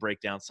 So we'll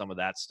break down some of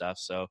that stuff.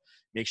 So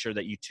make sure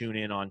that you tune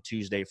in on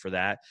Tuesday for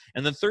that.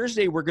 And then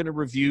Thursday, we're going to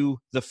review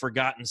the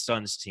Forgotten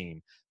Suns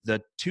team, the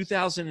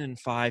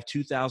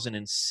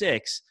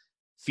 2005-2006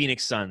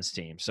 Phoenix Suns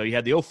team. So you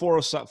had the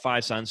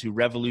 04-05 Suns, who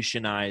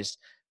revolutionized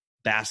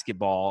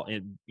basketball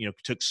and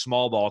took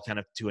small ball kind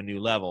of to a new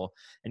level,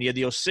 and you had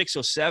the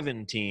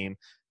 06-07 team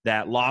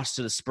that lost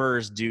to the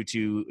Spurs due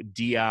to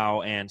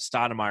Diaw and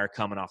Stoudemire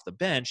coming off the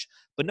bench.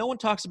 But no one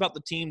talks about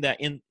the team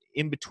that in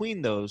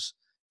between those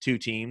two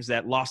teams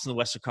that lost in the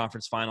Western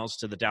Conference Finals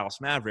to the Dallas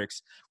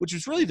Mavericks, which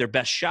was really their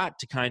best shot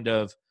to kind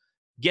of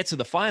get to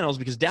the finals,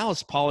 because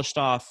Dallas polished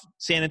off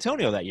San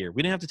Antonio that year.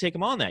 We didn't have to take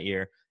them on that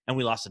year, and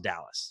we lost to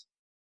Dallas.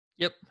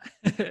 Yep.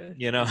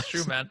 It's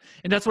true, man.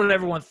 And that's what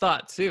everyone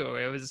thought too.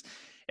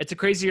 It's a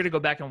crazy year to go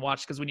back and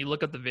watch, because when you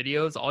look up the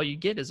videos, all you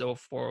get is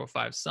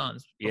 04-05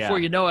 Suns. Before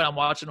you know it, I'm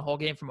watching the whole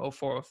game from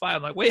 04-05.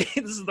 I'm like, wait,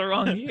 this is the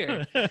wrong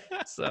year.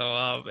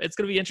 So it's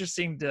going to be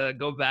interesting to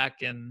go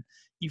back, and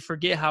you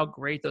forget how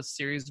great those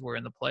series were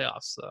in the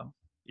playoffs. So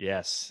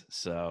yes.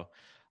 So,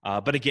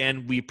 but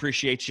again, we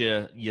appreciate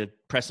you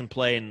press and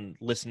play and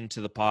listening to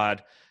the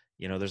pod.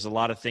 There's a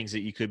lot of things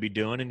that you could be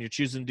doing, and you're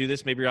choosing to do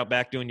this. Maybe you're out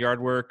back doing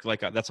yard work. Like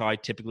that's how I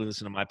typically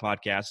listen to my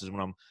podcast, is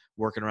when I'm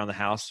working around the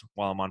house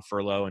while I'm on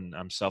furlough and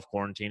I'm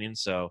self-quarantining.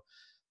 So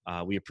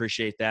we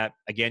appreciate that.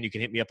 Again, you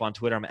can hit me up on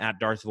Twitter. I'm at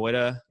Darth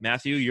Voida.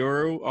 Matthew,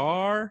 you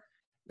are?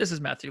 This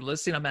is Matthew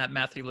Lissy, and I'm at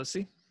Matthew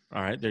Lissy.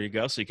 All right, there you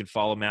go. So you can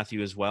follow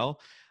Matthew as well.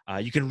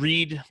 You can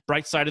read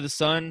Bright Side of the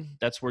Sun.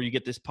 That's where you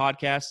get this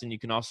podcast. And you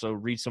can also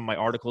read some of my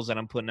articles that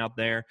I'm putting out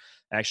there.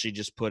 I actually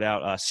just put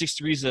out 6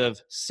 Degrees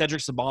of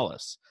Cedric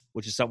Sabalas,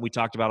 which is something we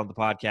talked about on the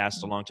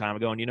podcast a long time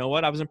ago. And you know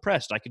what? I was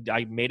impressed.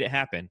 I made it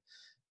happen.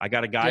 I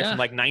got a guy from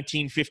like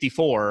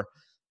 1954,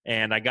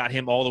 and I got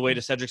him all the way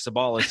to Cedric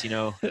Sabalas,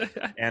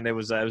 and it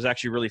was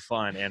actually really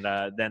fun. And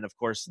then, of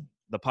course,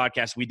 the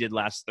podcast we did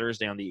last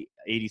Thursday on the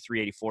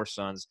 83-84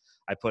 Suns,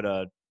 I put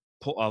a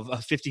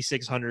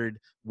 5,600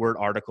 word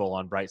article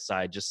on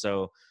Brightside, just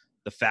so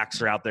the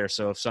facts are out there.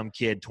 So if some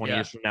kid 20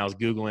 years from now is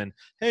Googling,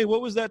 hey,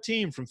 what was that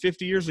team from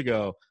 50 years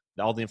ago?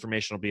 All the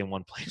information will be in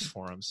one place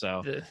for them.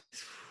 So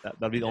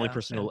That'll be the only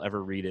person who'll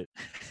ever read it.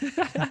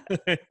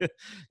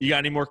 You got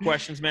any more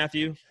questions,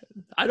 Matthew?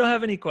 I don't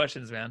have any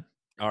questions, man.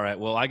 All right.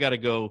 Well, I got to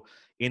go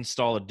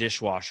install a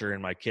dishwasher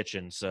in my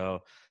kitchen. So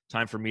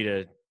time for me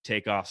to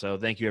take off. So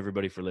thank you,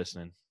 everybody, for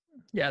listening.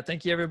 Yeah.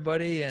 Thank you,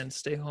 everybody, and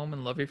stay home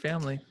and love your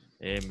family.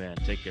 Amen.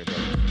 Take care,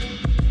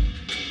 brother.